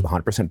Scotch is with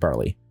 100%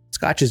 barley.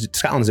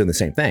 Scotland's doing the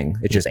same thing.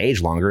 It just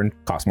aged longer and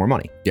costs more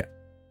money. Yeah.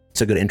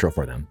 It's a good intro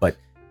for them. But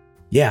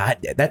yeah,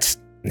 that's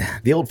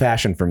the old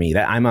fashioned for me.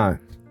 I don't know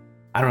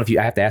if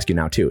I have to ask you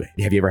now too.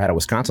 Have you ever had a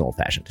Wisconsin old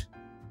fashioned?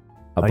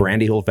 A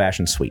brandy old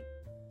fashioned sweet?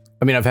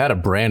 I mean, I've had a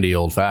brandy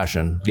old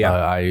fashioned. Yeah.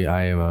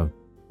 I am a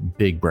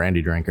big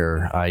brandy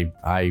drinker.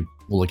 I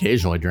will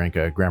occasionally drink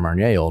a Grand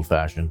Marnier old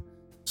fashioned.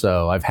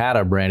 So I've had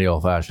a brandy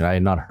old fashioned. I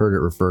had not heard it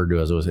referred to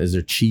as, is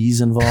there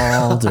cheese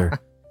involved or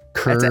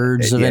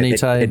curds of any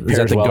type? Is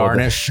that the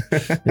garnish?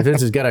 If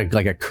it's got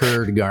a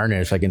curd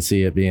garnish, I can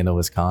see it being a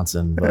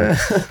Wisconsin. But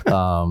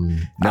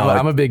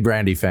I'm a big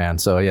brandy fan.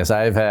 So yes,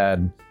 I've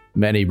had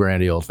many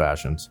brandy old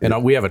fashions.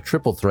 And we have a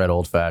triple threat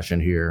old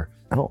fashioned here.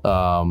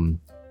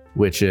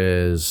 Which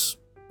is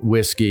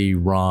whiskey,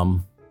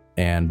 rum,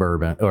 and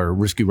bourbon, or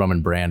whiskey, rum,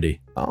 and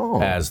brandy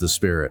as the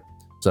spirit.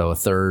 So a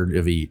third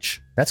of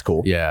each. That's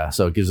cool. Yeah.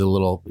 So it gives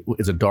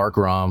it's a dark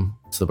rum.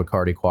 It's the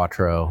Bacardi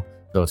Quattro.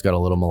 So it's got a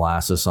little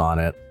molasses on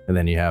it. And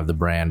then you have the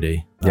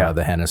brandy,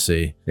 the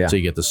Hennessy. Yeah. So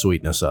you get the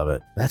sweetness of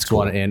it. That's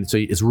cool. And so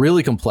it's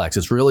really complex.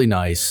 It's really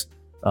nice.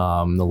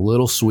 A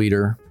little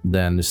sweeter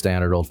than the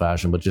standard old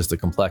fashioned, but just the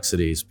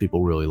complexities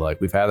people really like.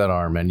 We've had that on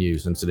our menu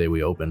since the day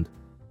we opened.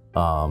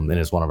 And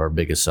it's one of our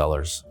biggest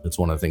sellers. It's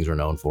one of the things we're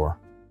known for.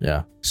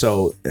 Yeah.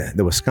 So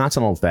the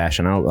Wisconsin old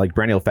fashioned, I don't like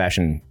brandy old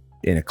fashioned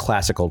in a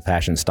classic old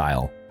fashioned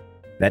style.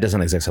 That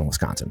doesn't exist in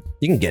Wisconsin.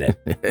 You can get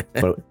it,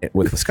 but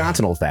with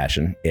Wisconsin old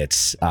fashioned,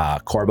 it's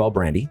Korbel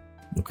brandy.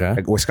 Okay.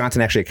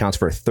 Wisconsin actually accounts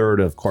for a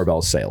third of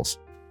Korbel's sales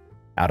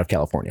out of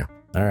California.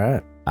 All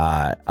right.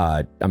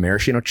 A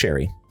maraschino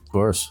cherry, of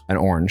course, an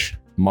orange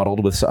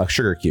muddled with a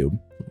sugar cube,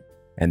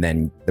 and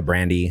then the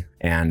brandy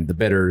and the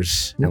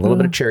bitters and a little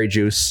bit of cherry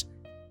juice.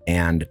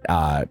 And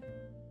 7-Up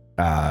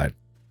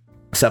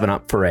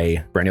for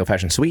a brandy old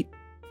fashioned sweet,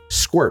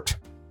 Squirt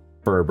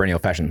for a brandy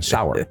old fashioned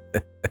sour.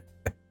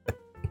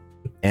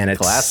 And it's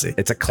classy.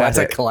 It's a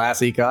classic. That's a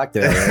classy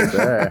cocktail right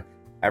there.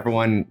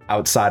 Everyone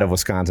outside of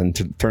Wisconsin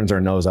turns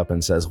their nose up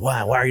and says,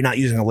 "Wow, why are you not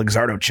using a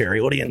Luxardo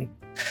cherry? What are you?"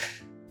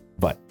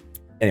 But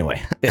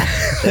anyway,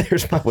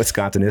 here's my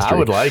Wisconsin history. I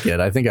would like it.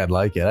 I think I'd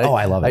like it.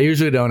 I love it. I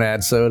usually don't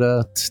add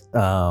soda,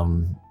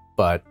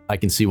 but I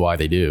can see why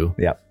they do.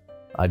 Yep.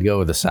 I'd go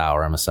with the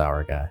sour. I'm a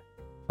sour guy.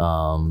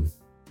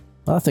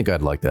 I think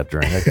I'd like that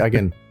drink.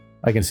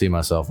 I can see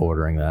myself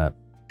ordering that.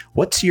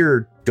 What's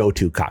your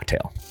go-to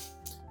cocktail?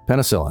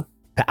 Penicillin.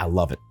 I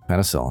love it.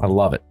 Penicillin. I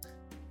love it.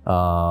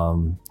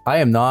 I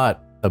am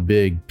not a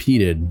big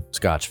peated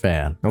Scotch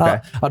fan. Okay.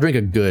 I'll drink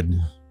a good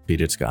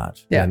peated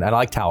Scotch. Yeah. And I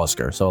like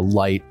Talisker, so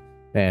light.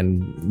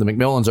 And the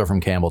MacMillans are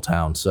from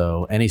Campbelltown,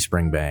 so any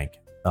Springbank,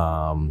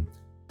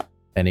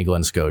 any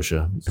Glen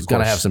Scotia, it's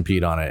going to have some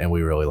peat on it, and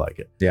we really like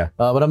it. Yeah.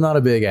 But I'm not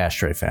a big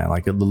ashtray fan.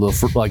 Like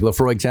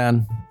Lafroig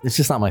 10, it's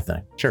just not my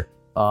thing. Sure.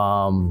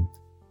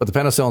 But the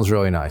Penicillin's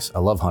really nice. I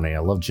love honey. I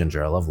love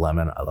ginger. I love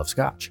lemon. I love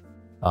Scotch.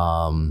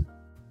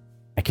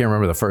 I can't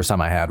remember the first time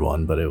I had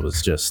one, but it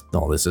was just,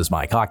 this is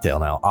my cocktail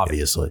now,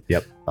 obviously.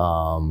 Yep.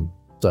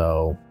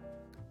 So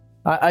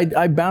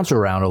I bounce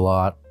around a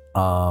lot.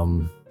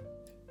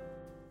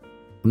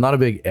 not a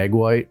big egg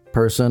white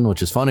person,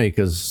 which is funny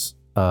because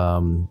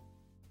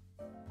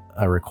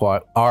I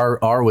require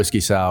our whiskey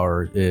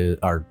sour is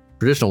our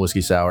traditional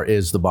whiskey sour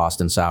is the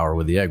Boston sour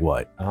with the egg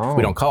white. Oh.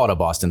 We don't call it a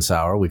Boston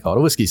sour, we call it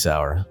a whiskey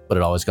sour, but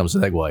it always comes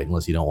with egg white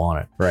unless you don't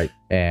want it. Right.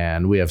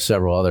 And we have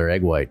several other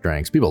egg white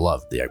drinks. People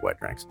love the egg white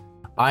drinks.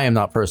 I am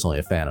not personally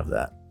a fan of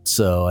that,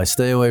 so I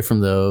stay away from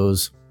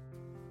those.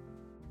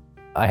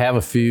 I have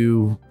a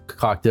few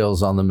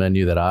cocktails on the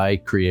menu that I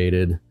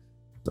created.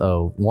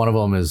 So one of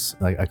them is,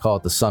 I call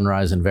it the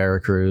Sunrise in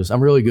Veracruz.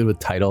 I'm really good with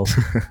titles.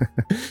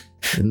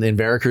 And then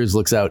Veracruz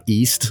looks out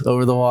east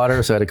over the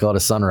water, so I had to call it a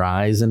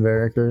Sunrise in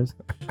Veracruz.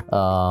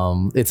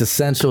 It's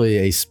essentially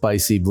a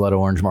spicy blood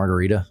orange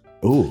margarita.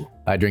 Ooh.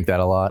 I drink that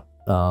a lot.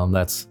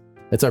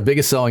 It's our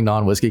biggest selling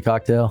non-whiskey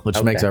cocktail,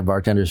 which makes our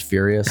bartenders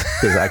furious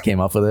because I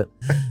came up with it.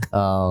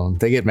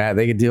 They get mad.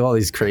 They can do all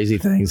these crazy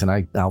things,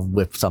 and I'll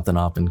whip something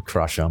up and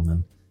crush them.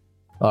 And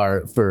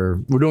we're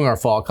doing our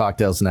fall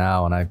cocktails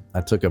now, and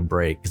I took a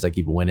break because I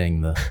keep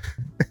winning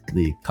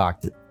the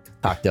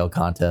cocktail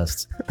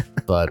contests.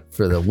 But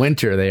for the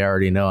winter, they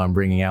already know I'm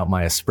bringing out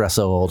my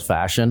espresso old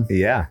fashioned.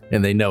 Yeah,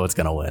 and they know it's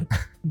gonna win.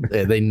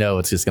 They know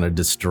it's just gonna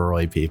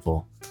destroy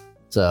people.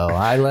 So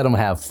I let them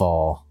have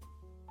fall,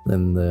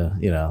 and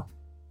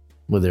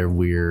with their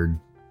weird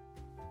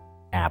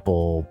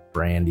apple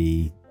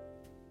brandy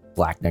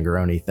black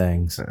Negroni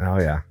things. Oh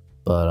yeah.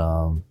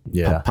 But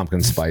yeah,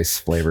 pumpkin spice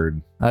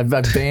flavored. I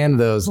banned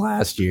those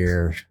last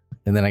year,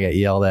 and then I got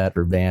yelled at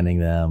for banning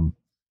them.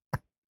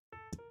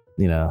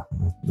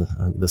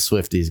 The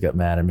Swifties got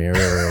mad at me, or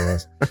whatever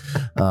it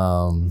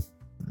was.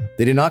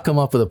 They did not come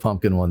up with a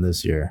pumpkin one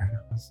this year,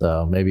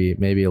 so maybe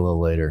a little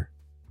later.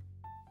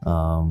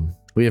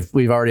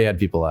 We've already had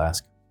people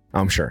ask.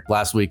 I'm sure.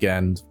 Last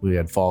weekend we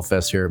had Fall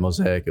Fest here at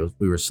Mosaic.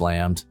 We were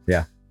slammed.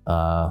 Yeah.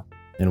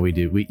 And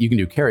you can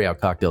do carry out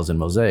cocktails in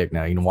Mosaic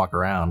now. You can walk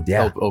around.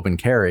 Yeah. Open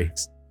carry.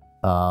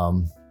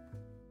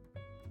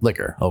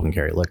 Liquor. Open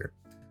carry liquor.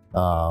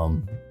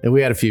 And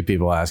we had a few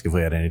people ask if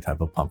we had any type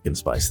of pumpkin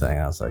spice thing.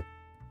 I was like,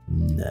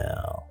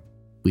 no,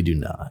 we do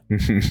not.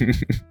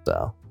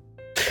 So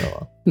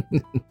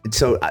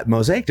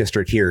Mosaic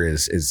District here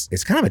is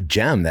kind of a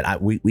gem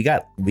that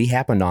we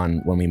happened on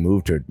when we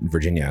moved to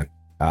Virginia,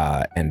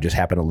 and just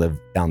happened to live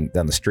down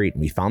the street,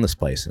 and we found this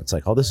place, and it's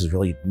like, oh, this is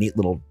really neat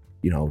little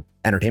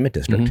entertainment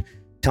district.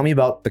 Mm-hmm. Tell me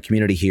about the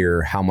community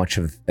here. How much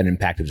of an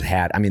impact it's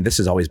had? I mean, this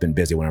has always been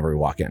busy whenever we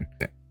walk in.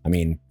 Yeah. I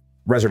mean,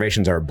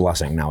 reservations are a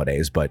blessing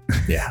nowadays, but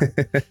yeah.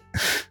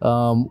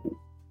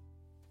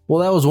 Well,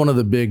 that was one of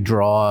the big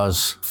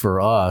draws for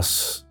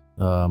us.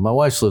 My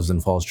wife lives in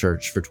Falls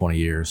Church for 20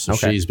 years, so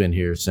she's been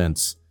here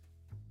since.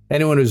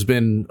 Anyone who's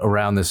been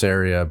around this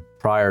area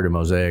prior to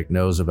Mosaic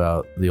knows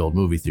about the old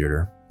movie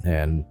theater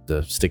and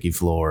the sticky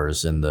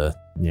floors and the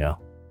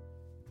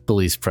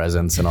police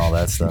presence and all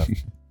that stuff.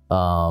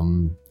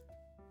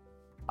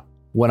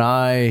 When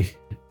I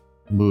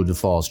moved to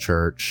Falls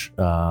Church,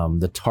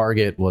 the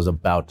Target was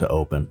about to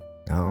open.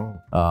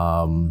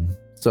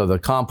 So the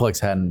complex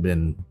hadn't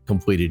been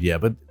completed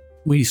yet, but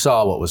we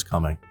saw what was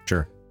coming.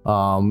 Sure.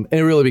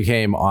 It really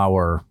became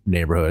our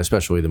neighborhood,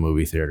 especially the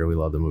movie theater. We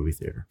love the movie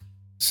theater.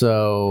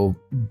 So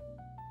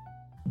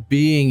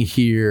being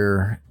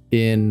here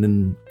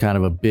in kind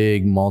of a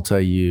big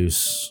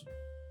multi-use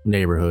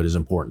neighborhood is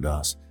important to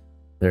us.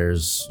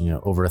 There's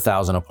over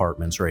 1,000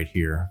 apartments right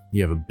here.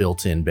 You have a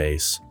built-in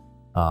base.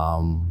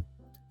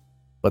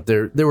 But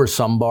there were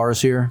some bars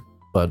here,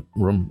 but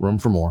room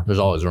for more. There's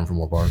always room for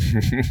more bars.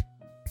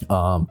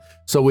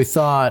 So we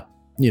thought,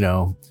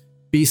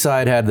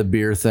 B-side had the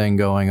beer thing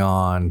going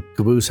on.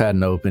 Caboose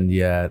hadn't opened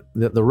yet.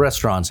 The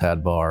restaurants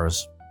had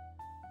bars.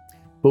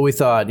 But we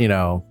thought,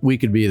 we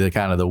could be the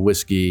kind of the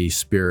whiskey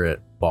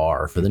spirit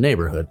bar for the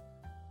neighborhood.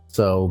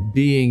 So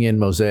being in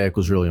Mosaic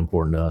was really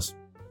important to us.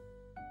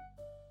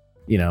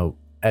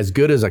 As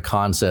good as a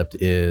concept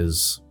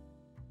is,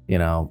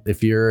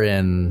 if you're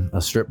in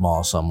a strip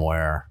mall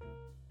somewhere,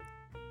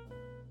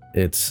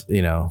 it's,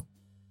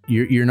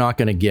 you're not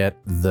going to get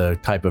the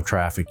type of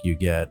traffic you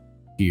get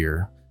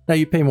here. Now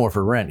you pay more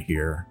for rent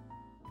here,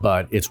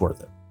 but it's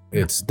worth it.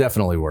 It's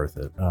definitely worth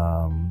it.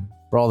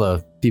 For all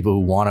the people who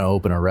want to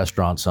open a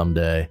restaurant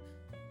someday,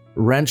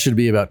 rent should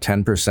be about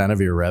 10% of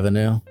your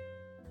revenue.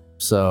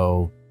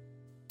 So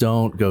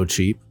don't go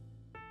cheap.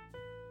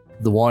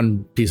 The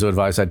one piece of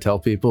advice I'd tell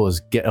people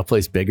is get a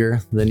place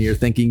bigger than you're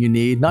thinking you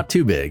need. Not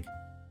too big,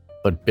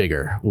 but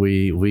bigger.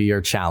 We are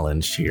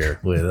challenged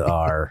here with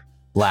our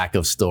lack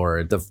of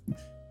storage.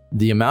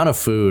 The amount of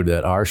food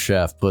that our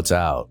chef puts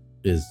out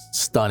is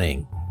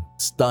stunning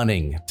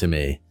to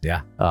me.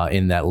 Yeah.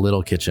 In that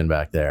little kitchen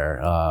back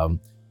there.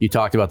 You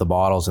talked about the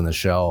bottles and the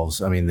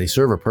shelves. I mean, they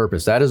serve a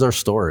purpose. That is our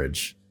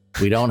storage.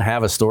 We don't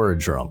have a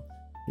storage room.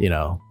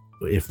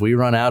 If we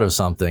run out of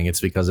something,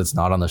 it's because it's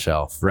not on the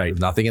shelf. Right. There's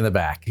nothing in the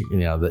back.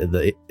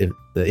 The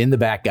in the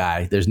back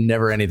guy, there's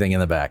never anything in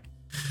the back.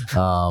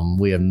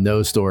 We have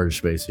no storage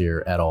space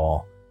here at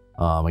all.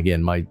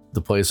 Again,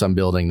 the place I'm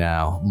building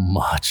now,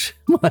 much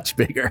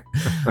bigger.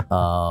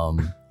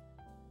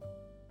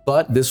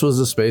 But this was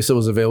a space that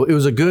was available. It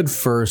was a good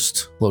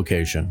first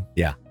location.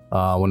 Yeah.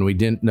 When we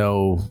didn't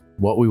know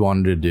what we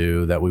wanted to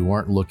do, that we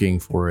weren't looking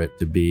for it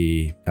to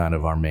be kind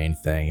of our main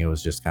thing. It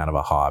was just kind of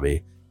a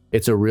hobby.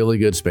 It's a really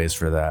good space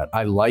for that.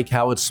 I like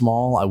how it's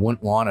small. I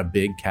wouldn't want a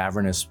big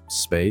cavernous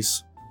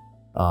space.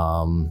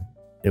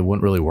 It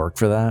wouldn't really work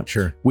for that.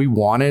 Sure. We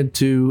wanted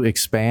to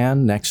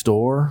expand next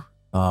door.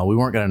 We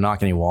weren't going to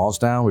knock any walls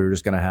down. We were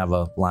just going to have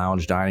a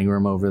lounge dining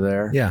room over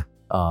there. Yeah.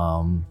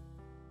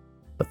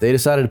 But they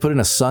decided to put in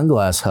a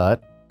sunglass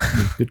hut.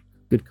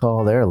 Good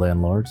call there,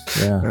 landlords.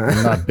 Yeah,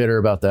 I'm not bitter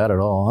about that at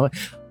all.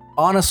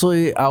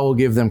 Honestly, I will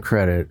give them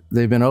credit.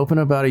 They've been open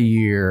about a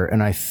year,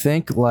 and I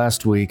think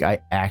last week I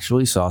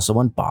actually saw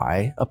someone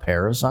buy a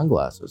pair of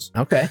sunglasses.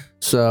 Okay.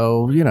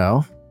 So,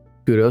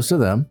 kudos to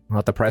them. Well,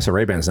 at the price of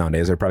Ray-Bans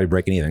nowadays, they're probably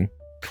breaking even.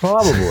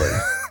 Probably.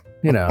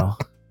 Yeah,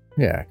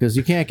 because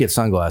you can't get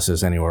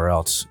sunglasses anywhere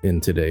else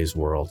in today's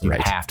world. You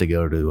have to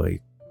go to a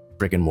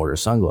brick and mortar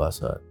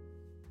sunglass hut.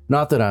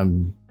 Not that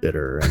I'm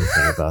bitter or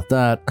anything about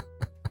that.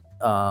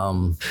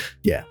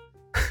 Yeah.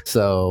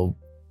 So,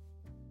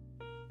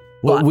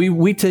 well,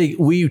 we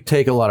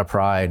take a lot of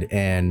pride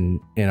in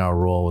our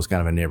role as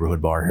kind of a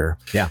neighborhood bar here.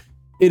 Yeah.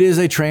 It is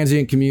a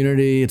transient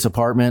community. It's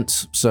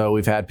apartments. So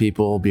we've had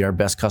people be our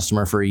best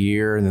customer for a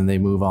year and then they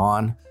move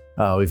on.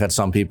 We've had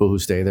some people who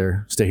stay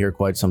here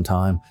quite some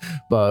time,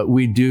 but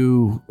we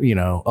do,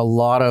 a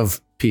lot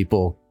of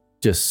people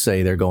just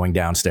say they're going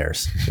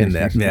downstairs and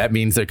that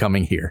means they're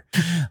coming here.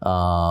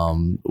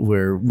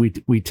 Where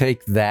we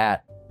take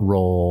that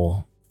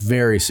role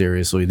very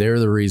seriously. They're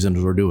the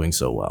reasons we're doing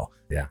so well.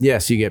 Yeah.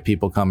 Yes, you get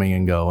people coming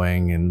and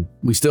going, and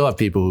we still have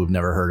people who've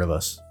never heard of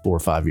us 4 or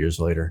 5 years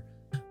later.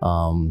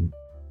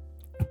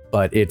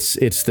 But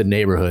it's the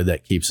neighborhood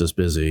that keeps us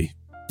busy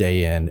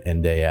day in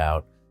and day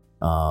out.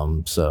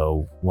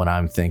 So when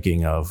I'm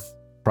thinking of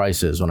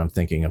prices, when I'm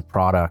thinking of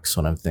products,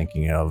 when I'm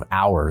thinking of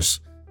hours,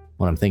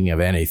 when I'm thinking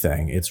of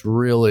anything, it's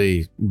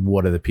really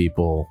what do the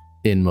people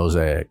in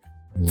Mosaic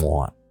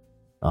want?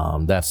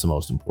 That's the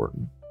most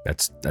important.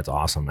 That's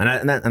awesome.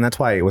 And that's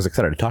why I was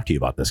excited to talk to you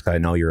about this, because I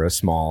know you're a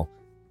small,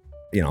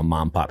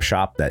 mom pop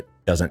shop that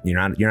doesn't, you're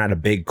not a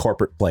big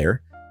corporate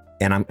player.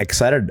 And I'm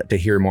excited to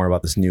hear more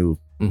about this new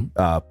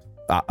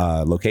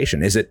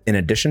location. Is it in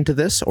addition to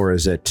this, or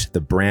is it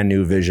the brand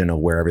new vision of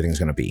where everything's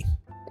going to be?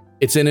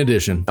 It's in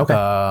addition.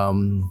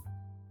 Okay.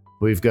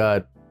 We've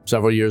got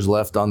several years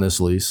left on this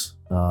lease.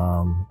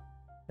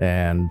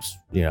 And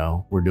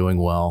we're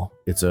doing well.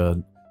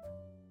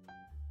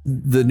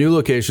 The new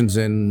location's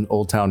in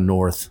Old Town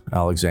North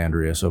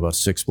Alexandria, so about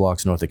 6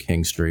 blocks north of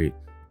King Street.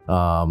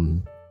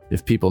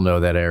 If people know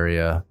that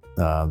area,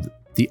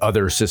 the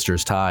other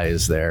Sisters Tie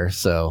is there,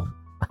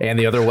 and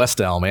the other West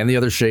Elm and the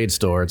other Shade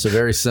Store. It's a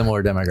very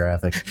similar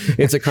demographic.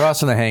 It's across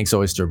from the Hank's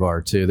Oyster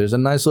Bar too. There's a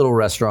nice little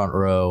restaurant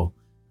row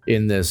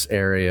in this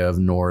area of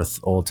North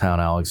Old Town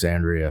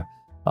Alexandria.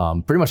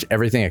 Pretty much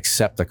everything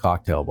except the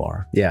cocktail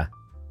bar. Yeah.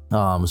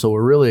 So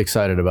we're really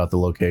excited about the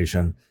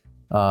location.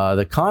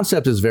 The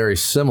concept is very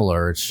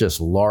similar. It's just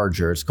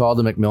larger. It's called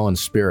the MacMillan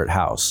Spirit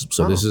House.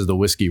 So This is the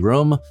whiskey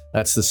room.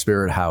 That's the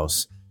Spirit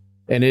House.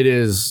 And it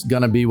is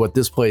going to be what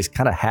this place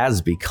kind of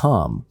has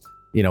become.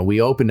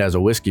 We opened as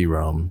a whiskey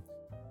room,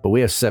 but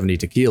we have 70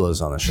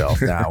 tequilas on the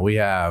shelf now. We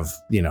have,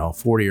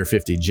 40 or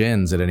 50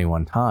 gins at any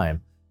one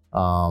time.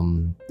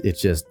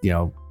 It's just,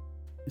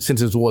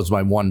 since it was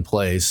my one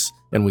place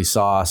and we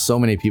saw so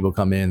many people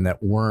come in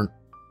that weren't,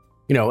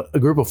 a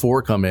group of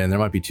 4 come in, there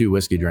might be 2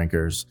 whiskey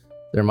drinkers.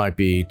 There might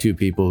be 2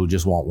 people who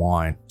just want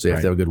wine. So you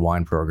have to have a good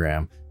wine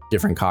program,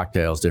 different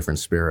cocktails, different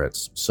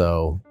spirits.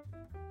 So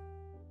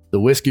the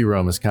whiskey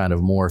room is kind of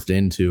morphed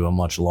into a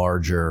much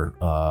larger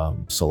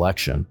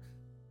selection.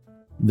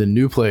 The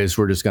new place,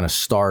 we're just going to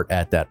start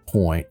at that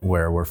point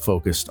where we're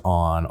focused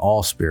on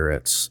all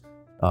spirits,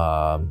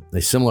 a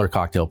similar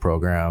cocktail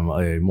program,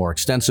 a more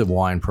extensive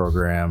wine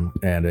program,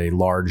 and a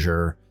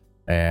larger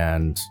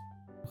and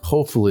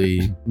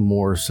hopefully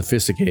more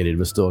sophisticated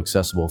but still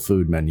accessible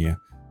food menu.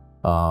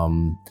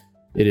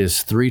 It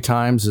is 3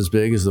 times as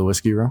big as the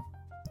whiskey room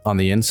on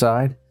the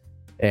inside.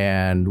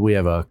 And we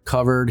have a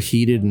covered,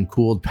 heated, and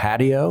cooled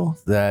patio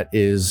that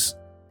is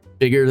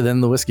bigger than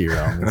the whiskey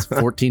room. It's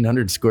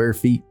 1,400 square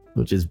feet,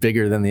 which is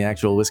bigger than the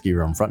actual whiskey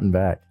room, front and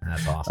back.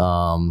 That's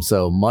awesome.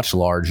 So much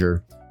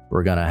larger.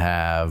 We're going to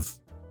have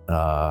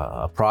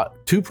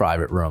 2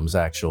 private rooms,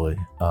 actually,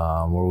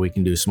 where we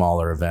can do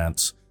smaller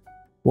events.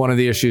 One of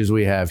the issues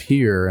we have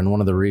here, and one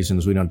of the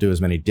reasons we don't do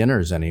as many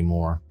dinners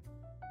anymore,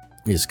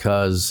 is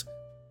because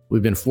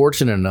we've been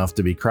fortunate enough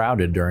to be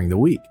crowded during the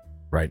week.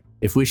 Right.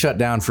 If we shut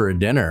down for a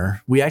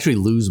dinner, we actually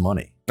lose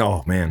money.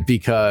 Oh, man.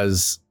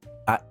 Because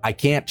I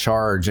can't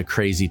charge a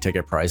crazy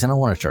ticket price. I don't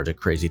want to charge a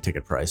crazy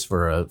ticket price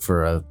for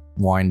a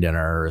wine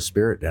dinner or a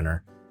spirit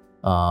dinner.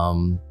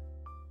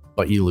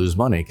 But you lose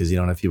money because you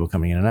don't have people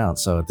coming in and out.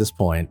 So at this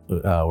point,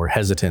 we're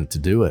hesitant to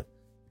do it.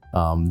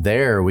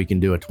 There, we can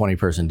do a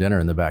 20-person dinner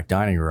in the back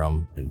dining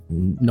room, and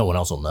no one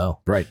else will know.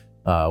 Right.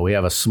 We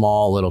have a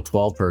small little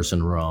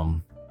 12-person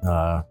room,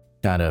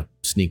 kind of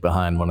sneak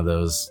behind one of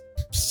those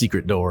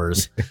secret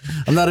doors.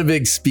 I'm not a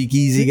big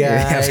speakeasy guy.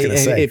 Yeah, I was gonna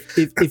say.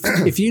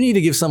 If you need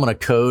to give someone a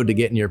code to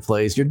get in your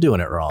place, you're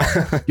doing it wrong.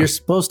 You're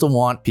supposed to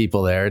want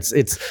people there.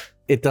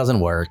 It doesn't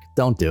work.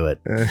 Don't do it.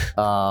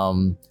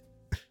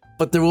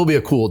 But there will be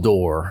a cool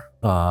door,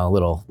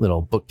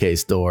 little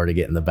bookcase door to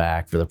get in the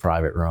back for the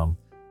private room.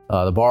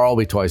 The bar will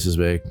be twice as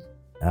big,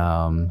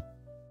 and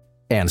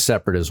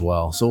separate as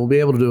well. So we'll be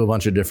able to do a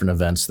bunch of different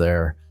events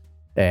there.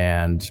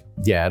 And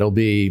yeah, it'll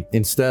be,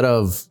 instead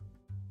of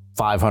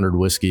 500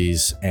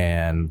 whiskeys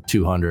and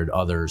 200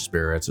 other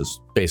spirits, is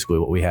basically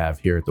what we have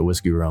here at the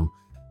Whiskey Room.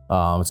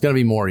 It's going to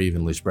be more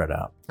evenly spread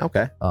out.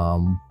 Okay.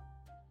 And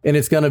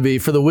it's going to be,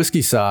 for the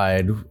whiskey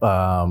side,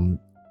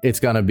 it's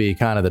going to be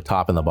kind of the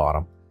top and the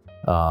bottom.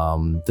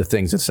 The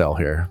things that sell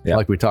here,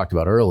 like we talked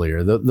about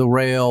earlier, the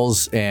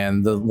rails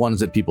and the ones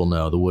that people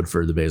know, the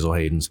Woodford, the Basil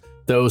Haydens,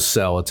 those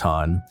sell a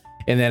ton.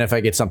 And then if I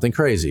get something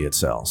crazy, it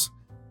sells.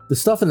 The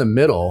stuff in the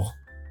middle,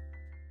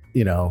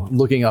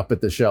 looking up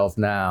at the shelf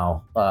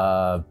now,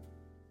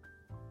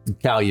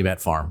 Calumet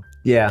Farm.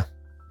 Yeah.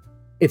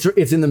 It's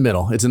in the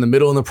middle. It's in the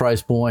middle in the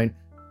price point.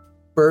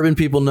 Bourbon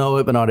people know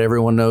it, but not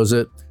everyone knows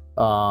it.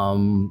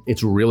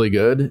 It's really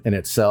good and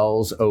it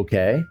sells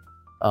okay.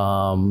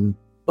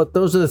 But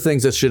those are the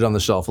things that sit on the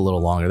shelf a little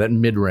longer, that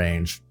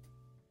mid-range.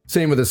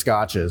 Same with the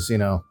scotches,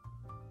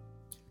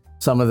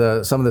 some of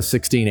the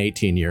 16,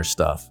 18 year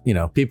stuff,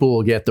 people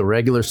will get the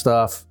regular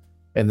stuff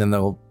and then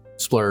they'll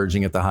splurge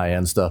and get the high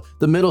end stuff.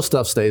 The middle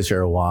stuff stays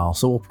here a while.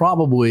 So we'll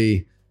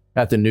probably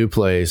at the new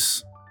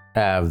place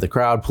have the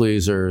crowd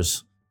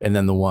pleasers and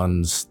then the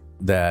ones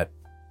that,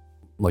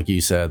 like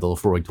you said, the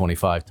Lefroy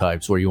 25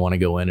 types where you want to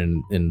go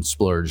in and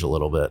splurge a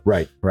little bit.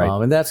 Right.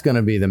 And that's going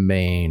to be the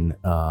main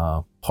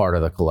part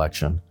of the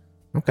collection.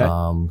 Okay.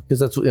 Because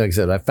that's, like I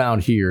said, I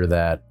found here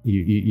that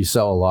you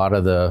sell a lot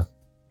of the,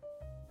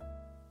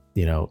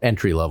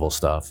 entry level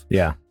stuff.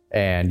 Yeah.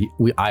 And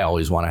I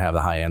always want to have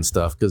the high end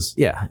stuff because,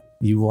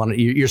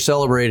 you're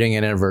celebrating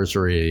an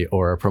anniversary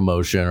or a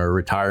promotion or a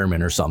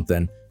retirement or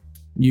something.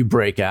 You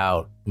break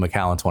out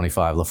Macallan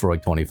 25,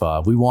 Lefroy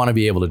 25. We want to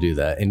be able to do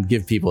that and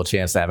give people a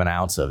chance to have an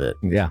ounce of it.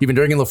 Yeah. You've been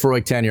drinking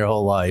Lefroy 10 your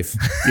whole life.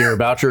 You're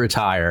about to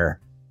retire.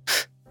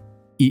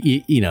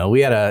 We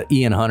had a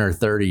Ian Hunter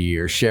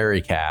 30-year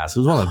sherry cask. It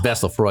was one of the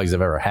best Lefroys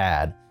I've ever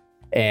had.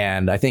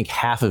 And I think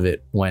half of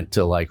it went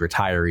to like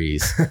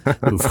retirees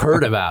who've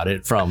heard about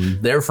it from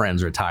their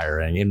friends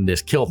retiring and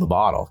just killed the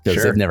bottle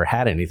because they've never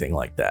had anything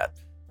like that.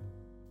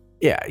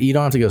 Yeah, you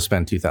don't have to go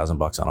spend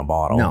 $2,000 on a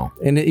bottle. No.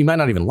 And you might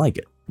not even like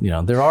it.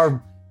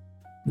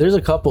 There's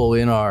a couple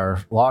in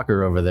our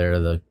locker over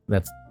there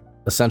that's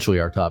essentially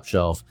our top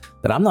shelf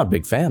that I'm not a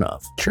big fan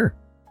of. Sure.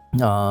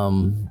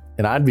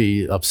 And I'd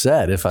be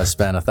upset if I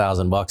spent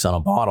 $1,000 on a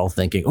bottle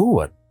thinking, ooh,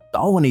 a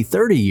Dalwhinnie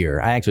 30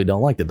 year. I actually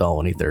don't like the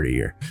Dalwhinnie 30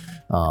 year.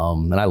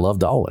 And I love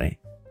Dalwhinnie.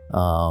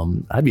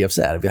 I'd be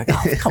upset. I'd be like,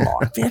 oh, come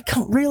on, man,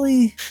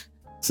 really?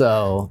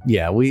 So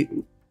yeah,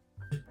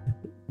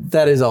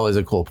 that is always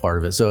a cool part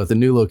of it. So at the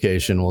new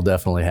location, we'll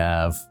definitely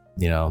have,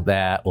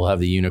 that. We'll have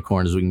the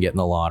unicorns we can get in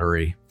the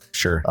lottery.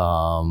 Sure.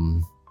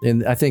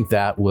 And I think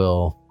that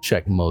will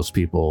check most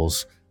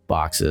people's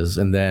boxes.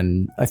 And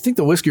then I think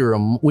the Whiskey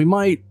Room, we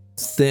might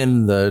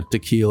thin the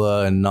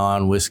tequila and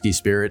non-whiskey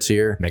spirits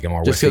here. Make it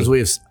more just whiskey.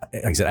 because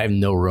like I said, I have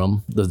no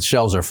room. The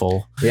shelves are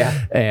full.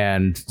 Yeah.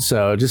 And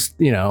so just,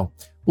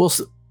 we'll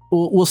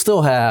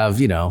still have,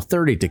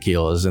 30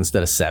 tequilas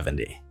instead of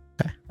 70.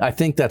 Okay. I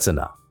think that's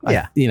enough.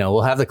 Yeah.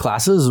 We'll have the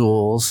Clase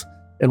Azules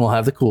and we'll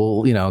have the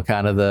cool,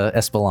 kind of the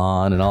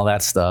Espolon and all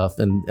that stuff.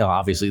 And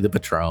obviously the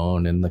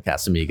Patron and the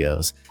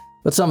Casamigos,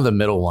 but some of the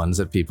middle ones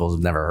that people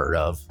have never heard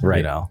of,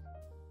 right.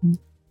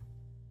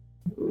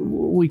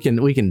 We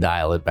can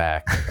dial it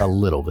back a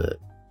little bit.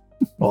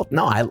 Well,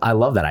 no, I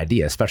love that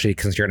idea, especially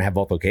because you're going to have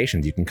both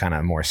locations. You can kind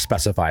of more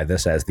specify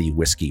this as the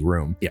Whiskey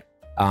Room. Yeah.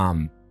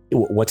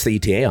 What's the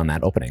ETA on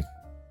that opening?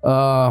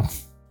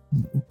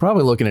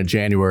 Probably looking at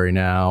January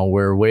now.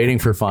 We're waiting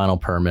for final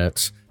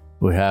permits.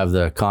 We have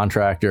the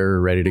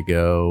contractor ready to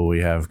go. We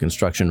have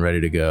construction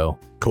ready to go.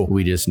 Cool.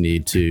 We just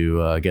need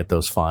to get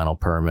those final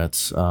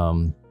permits.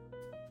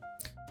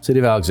 City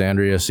of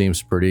Alexandria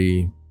seems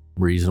pretty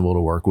reasonable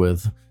to work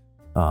with.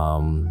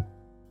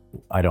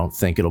 I don't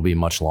think it'll be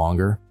much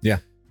longer. Yeah.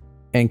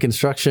 And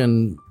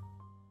construction,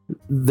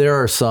 there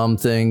are some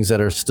things that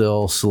are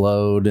still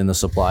slowed in the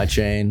supply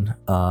chain,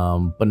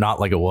 but not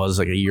like it was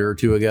like a year or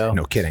two ago.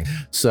 No kidding.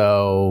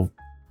 So,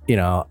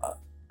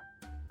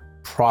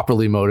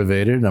 properly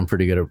motivated. I'm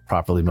pretty good at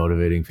properly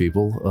motivating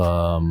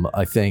people.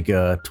 I think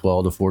a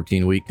 12 to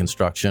 14 week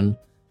construction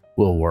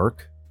will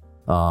work.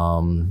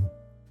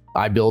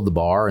 I build the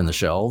bar and the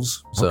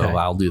shelves, so Okay.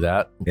 I'll do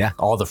that. Yeah.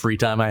 All the free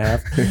time I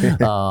have.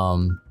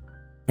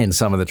 And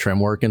some of the trim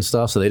work and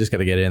stuff. So they just got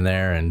to get in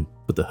there and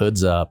put the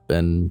hoods up.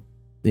 And,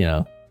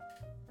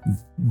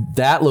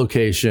 that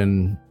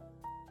location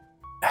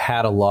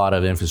had a lot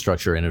of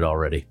infrastructure in it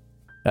already,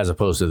 as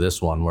opposed to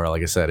this one where,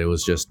 like I said, it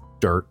was just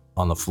dirt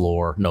on the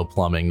floor, no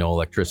plumbing, no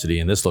electricity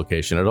in this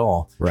location at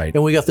all. Right.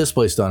 And we got this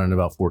place done in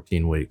about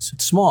 14 weeks.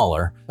 It's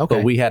smaller,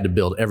 but we had to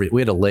build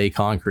we had to lay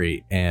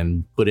concrete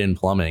and put in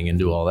plumbing and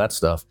do all that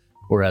stuff.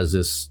 Whereas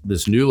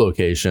this new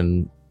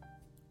location,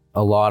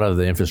 a lot of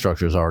the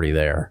infrastructure is already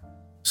there.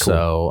 Cool.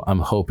 So I'm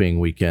hoping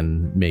we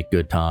can make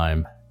good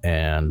time.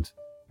 And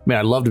I mean,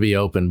 I'd love to be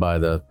open by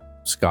the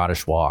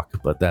Scottish Walk,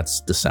 but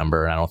that's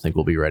December. And I don't think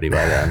we'll be ready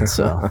by then.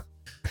 So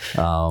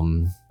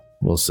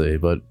we'll see.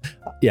 But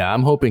yeah,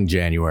 I'm hoping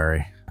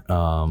January.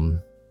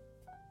 And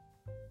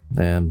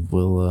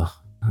we'll,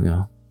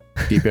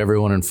 keep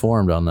everyone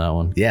informed on that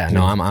one. Yeah,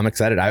 no, I'm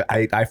excited.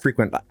 I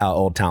frequent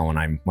Old Town when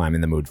I'm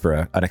in the mood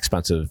for an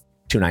expensive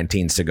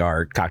 219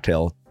 cigar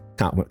cocktail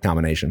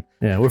combination.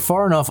 Yeah, we're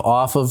far enough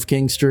off of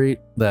King Street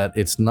that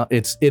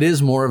it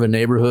is more of a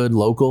neighborhood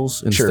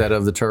locals instead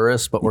of the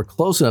tourists, but we're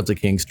close enough to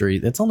King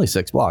Street. It's only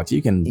 6 blocks.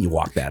 You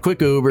walk that.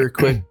 Quick Uber,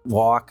 quick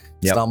walk,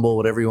 stumble,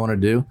 whatever you want to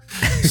do.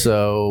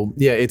 So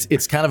yeah,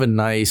 it's kind of a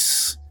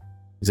nice,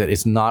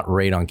 it's not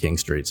right on King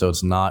Street. So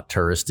it's not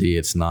touristy.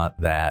 It's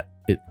not that.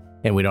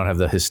 And we don't have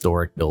the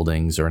historic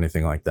buildings or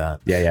anything like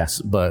that. Yeah.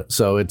 But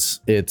so it's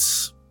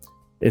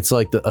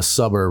like a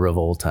suburb of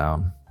Old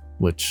Town,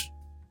 which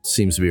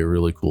seems to be a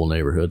really cool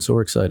neighborhood. So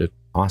we're excited.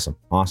 Awesome.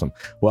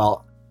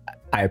 Well,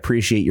 I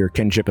appreciate your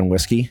kinship in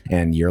whiskey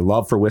and your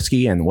love for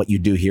whiskey and what you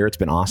do here. It's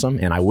been awesome.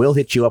 And I will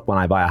hit you up when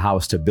I buy a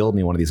house to build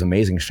me one of these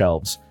amazing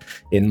shelves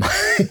in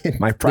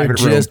my private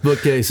room. They're just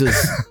bookcases.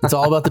 It's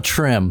all about the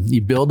trim.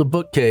 You build a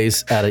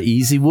bookcase out of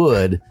easy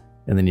wood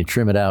and then you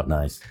trim it out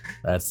nice.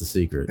 That's the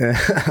secret.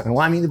 Well,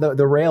 I mean,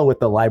 the rail with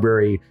the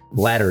library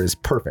ladder is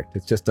perfect.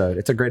 It's just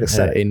it's a great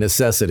aesthetic. A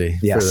necessity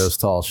for those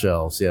tall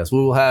shelves. Yes, we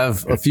will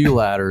have a few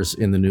ladders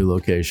in the new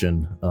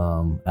location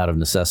out of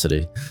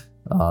necessity.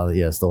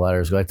 Yes, the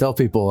ladders. I tell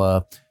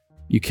people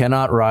you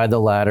cannot ride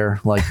the ladder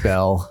like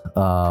Bell.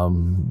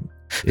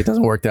 It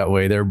doesn't work that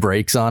way. There are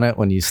brakes on it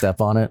when you step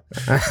on it.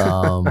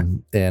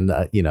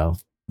 And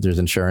there's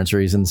insurance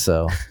reasons.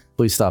 So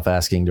please stop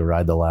asking to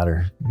ride the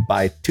ladder.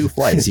 Buy 2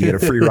 flights, you get a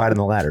free ride on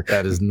the ladder.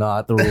 That is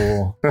not the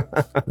rule.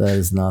 That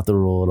is not the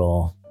rule at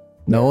all.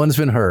 No one's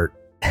been hurt.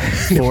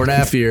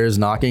 4.5 years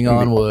knocking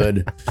on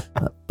wood,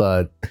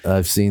 but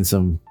I've seen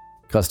some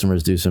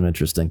customers do some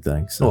interesting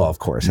things. So well, of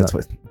course, that's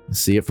what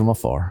see it from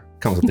afar.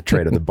 Comes with the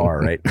trade of the bar,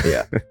 right?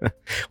 Yeah.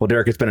 Well,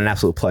 Derek, it's been an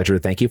absolute pleasure.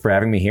 Thank you for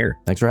having me here.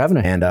 Thanks for having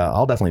me. And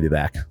I'll definitely be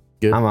back.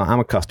 Good. I'm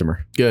a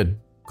customer. Good.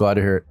 Glad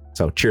to hear it.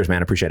 So cheers,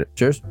 man. Appreciate it.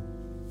 Cheers.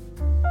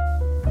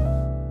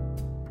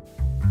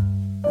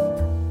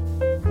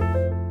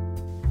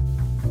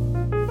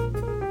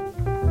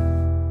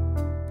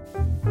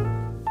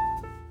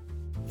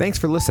 Thanks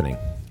for listening.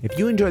 If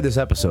you enjoyed this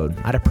episode,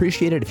 I'd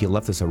appreciate it if you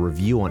left us a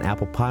review on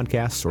Apple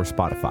Podcasts or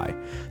Spotify.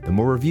 The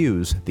more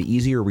reviews, the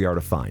easier we are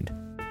to find.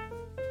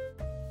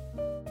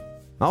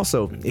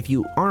 Also, if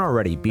you aren't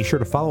already, be sure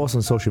to follow us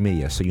on social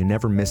media so you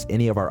never miss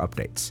any of our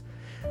updates.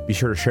 Be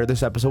sure to share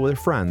this episode with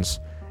your friends,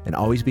 and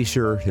always be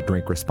sure to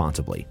drink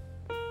responsibly.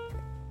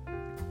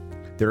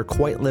 There are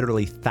quite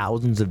literally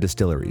thousands of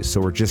distilleries, so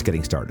we're just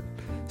getting started.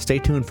 Stay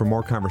tuned for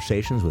more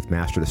conversations with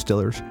master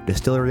distillers,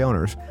 distillery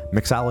owners,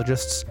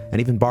 mixologists,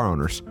 and even bar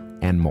owners,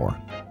 and more.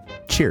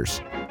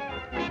 Cheers.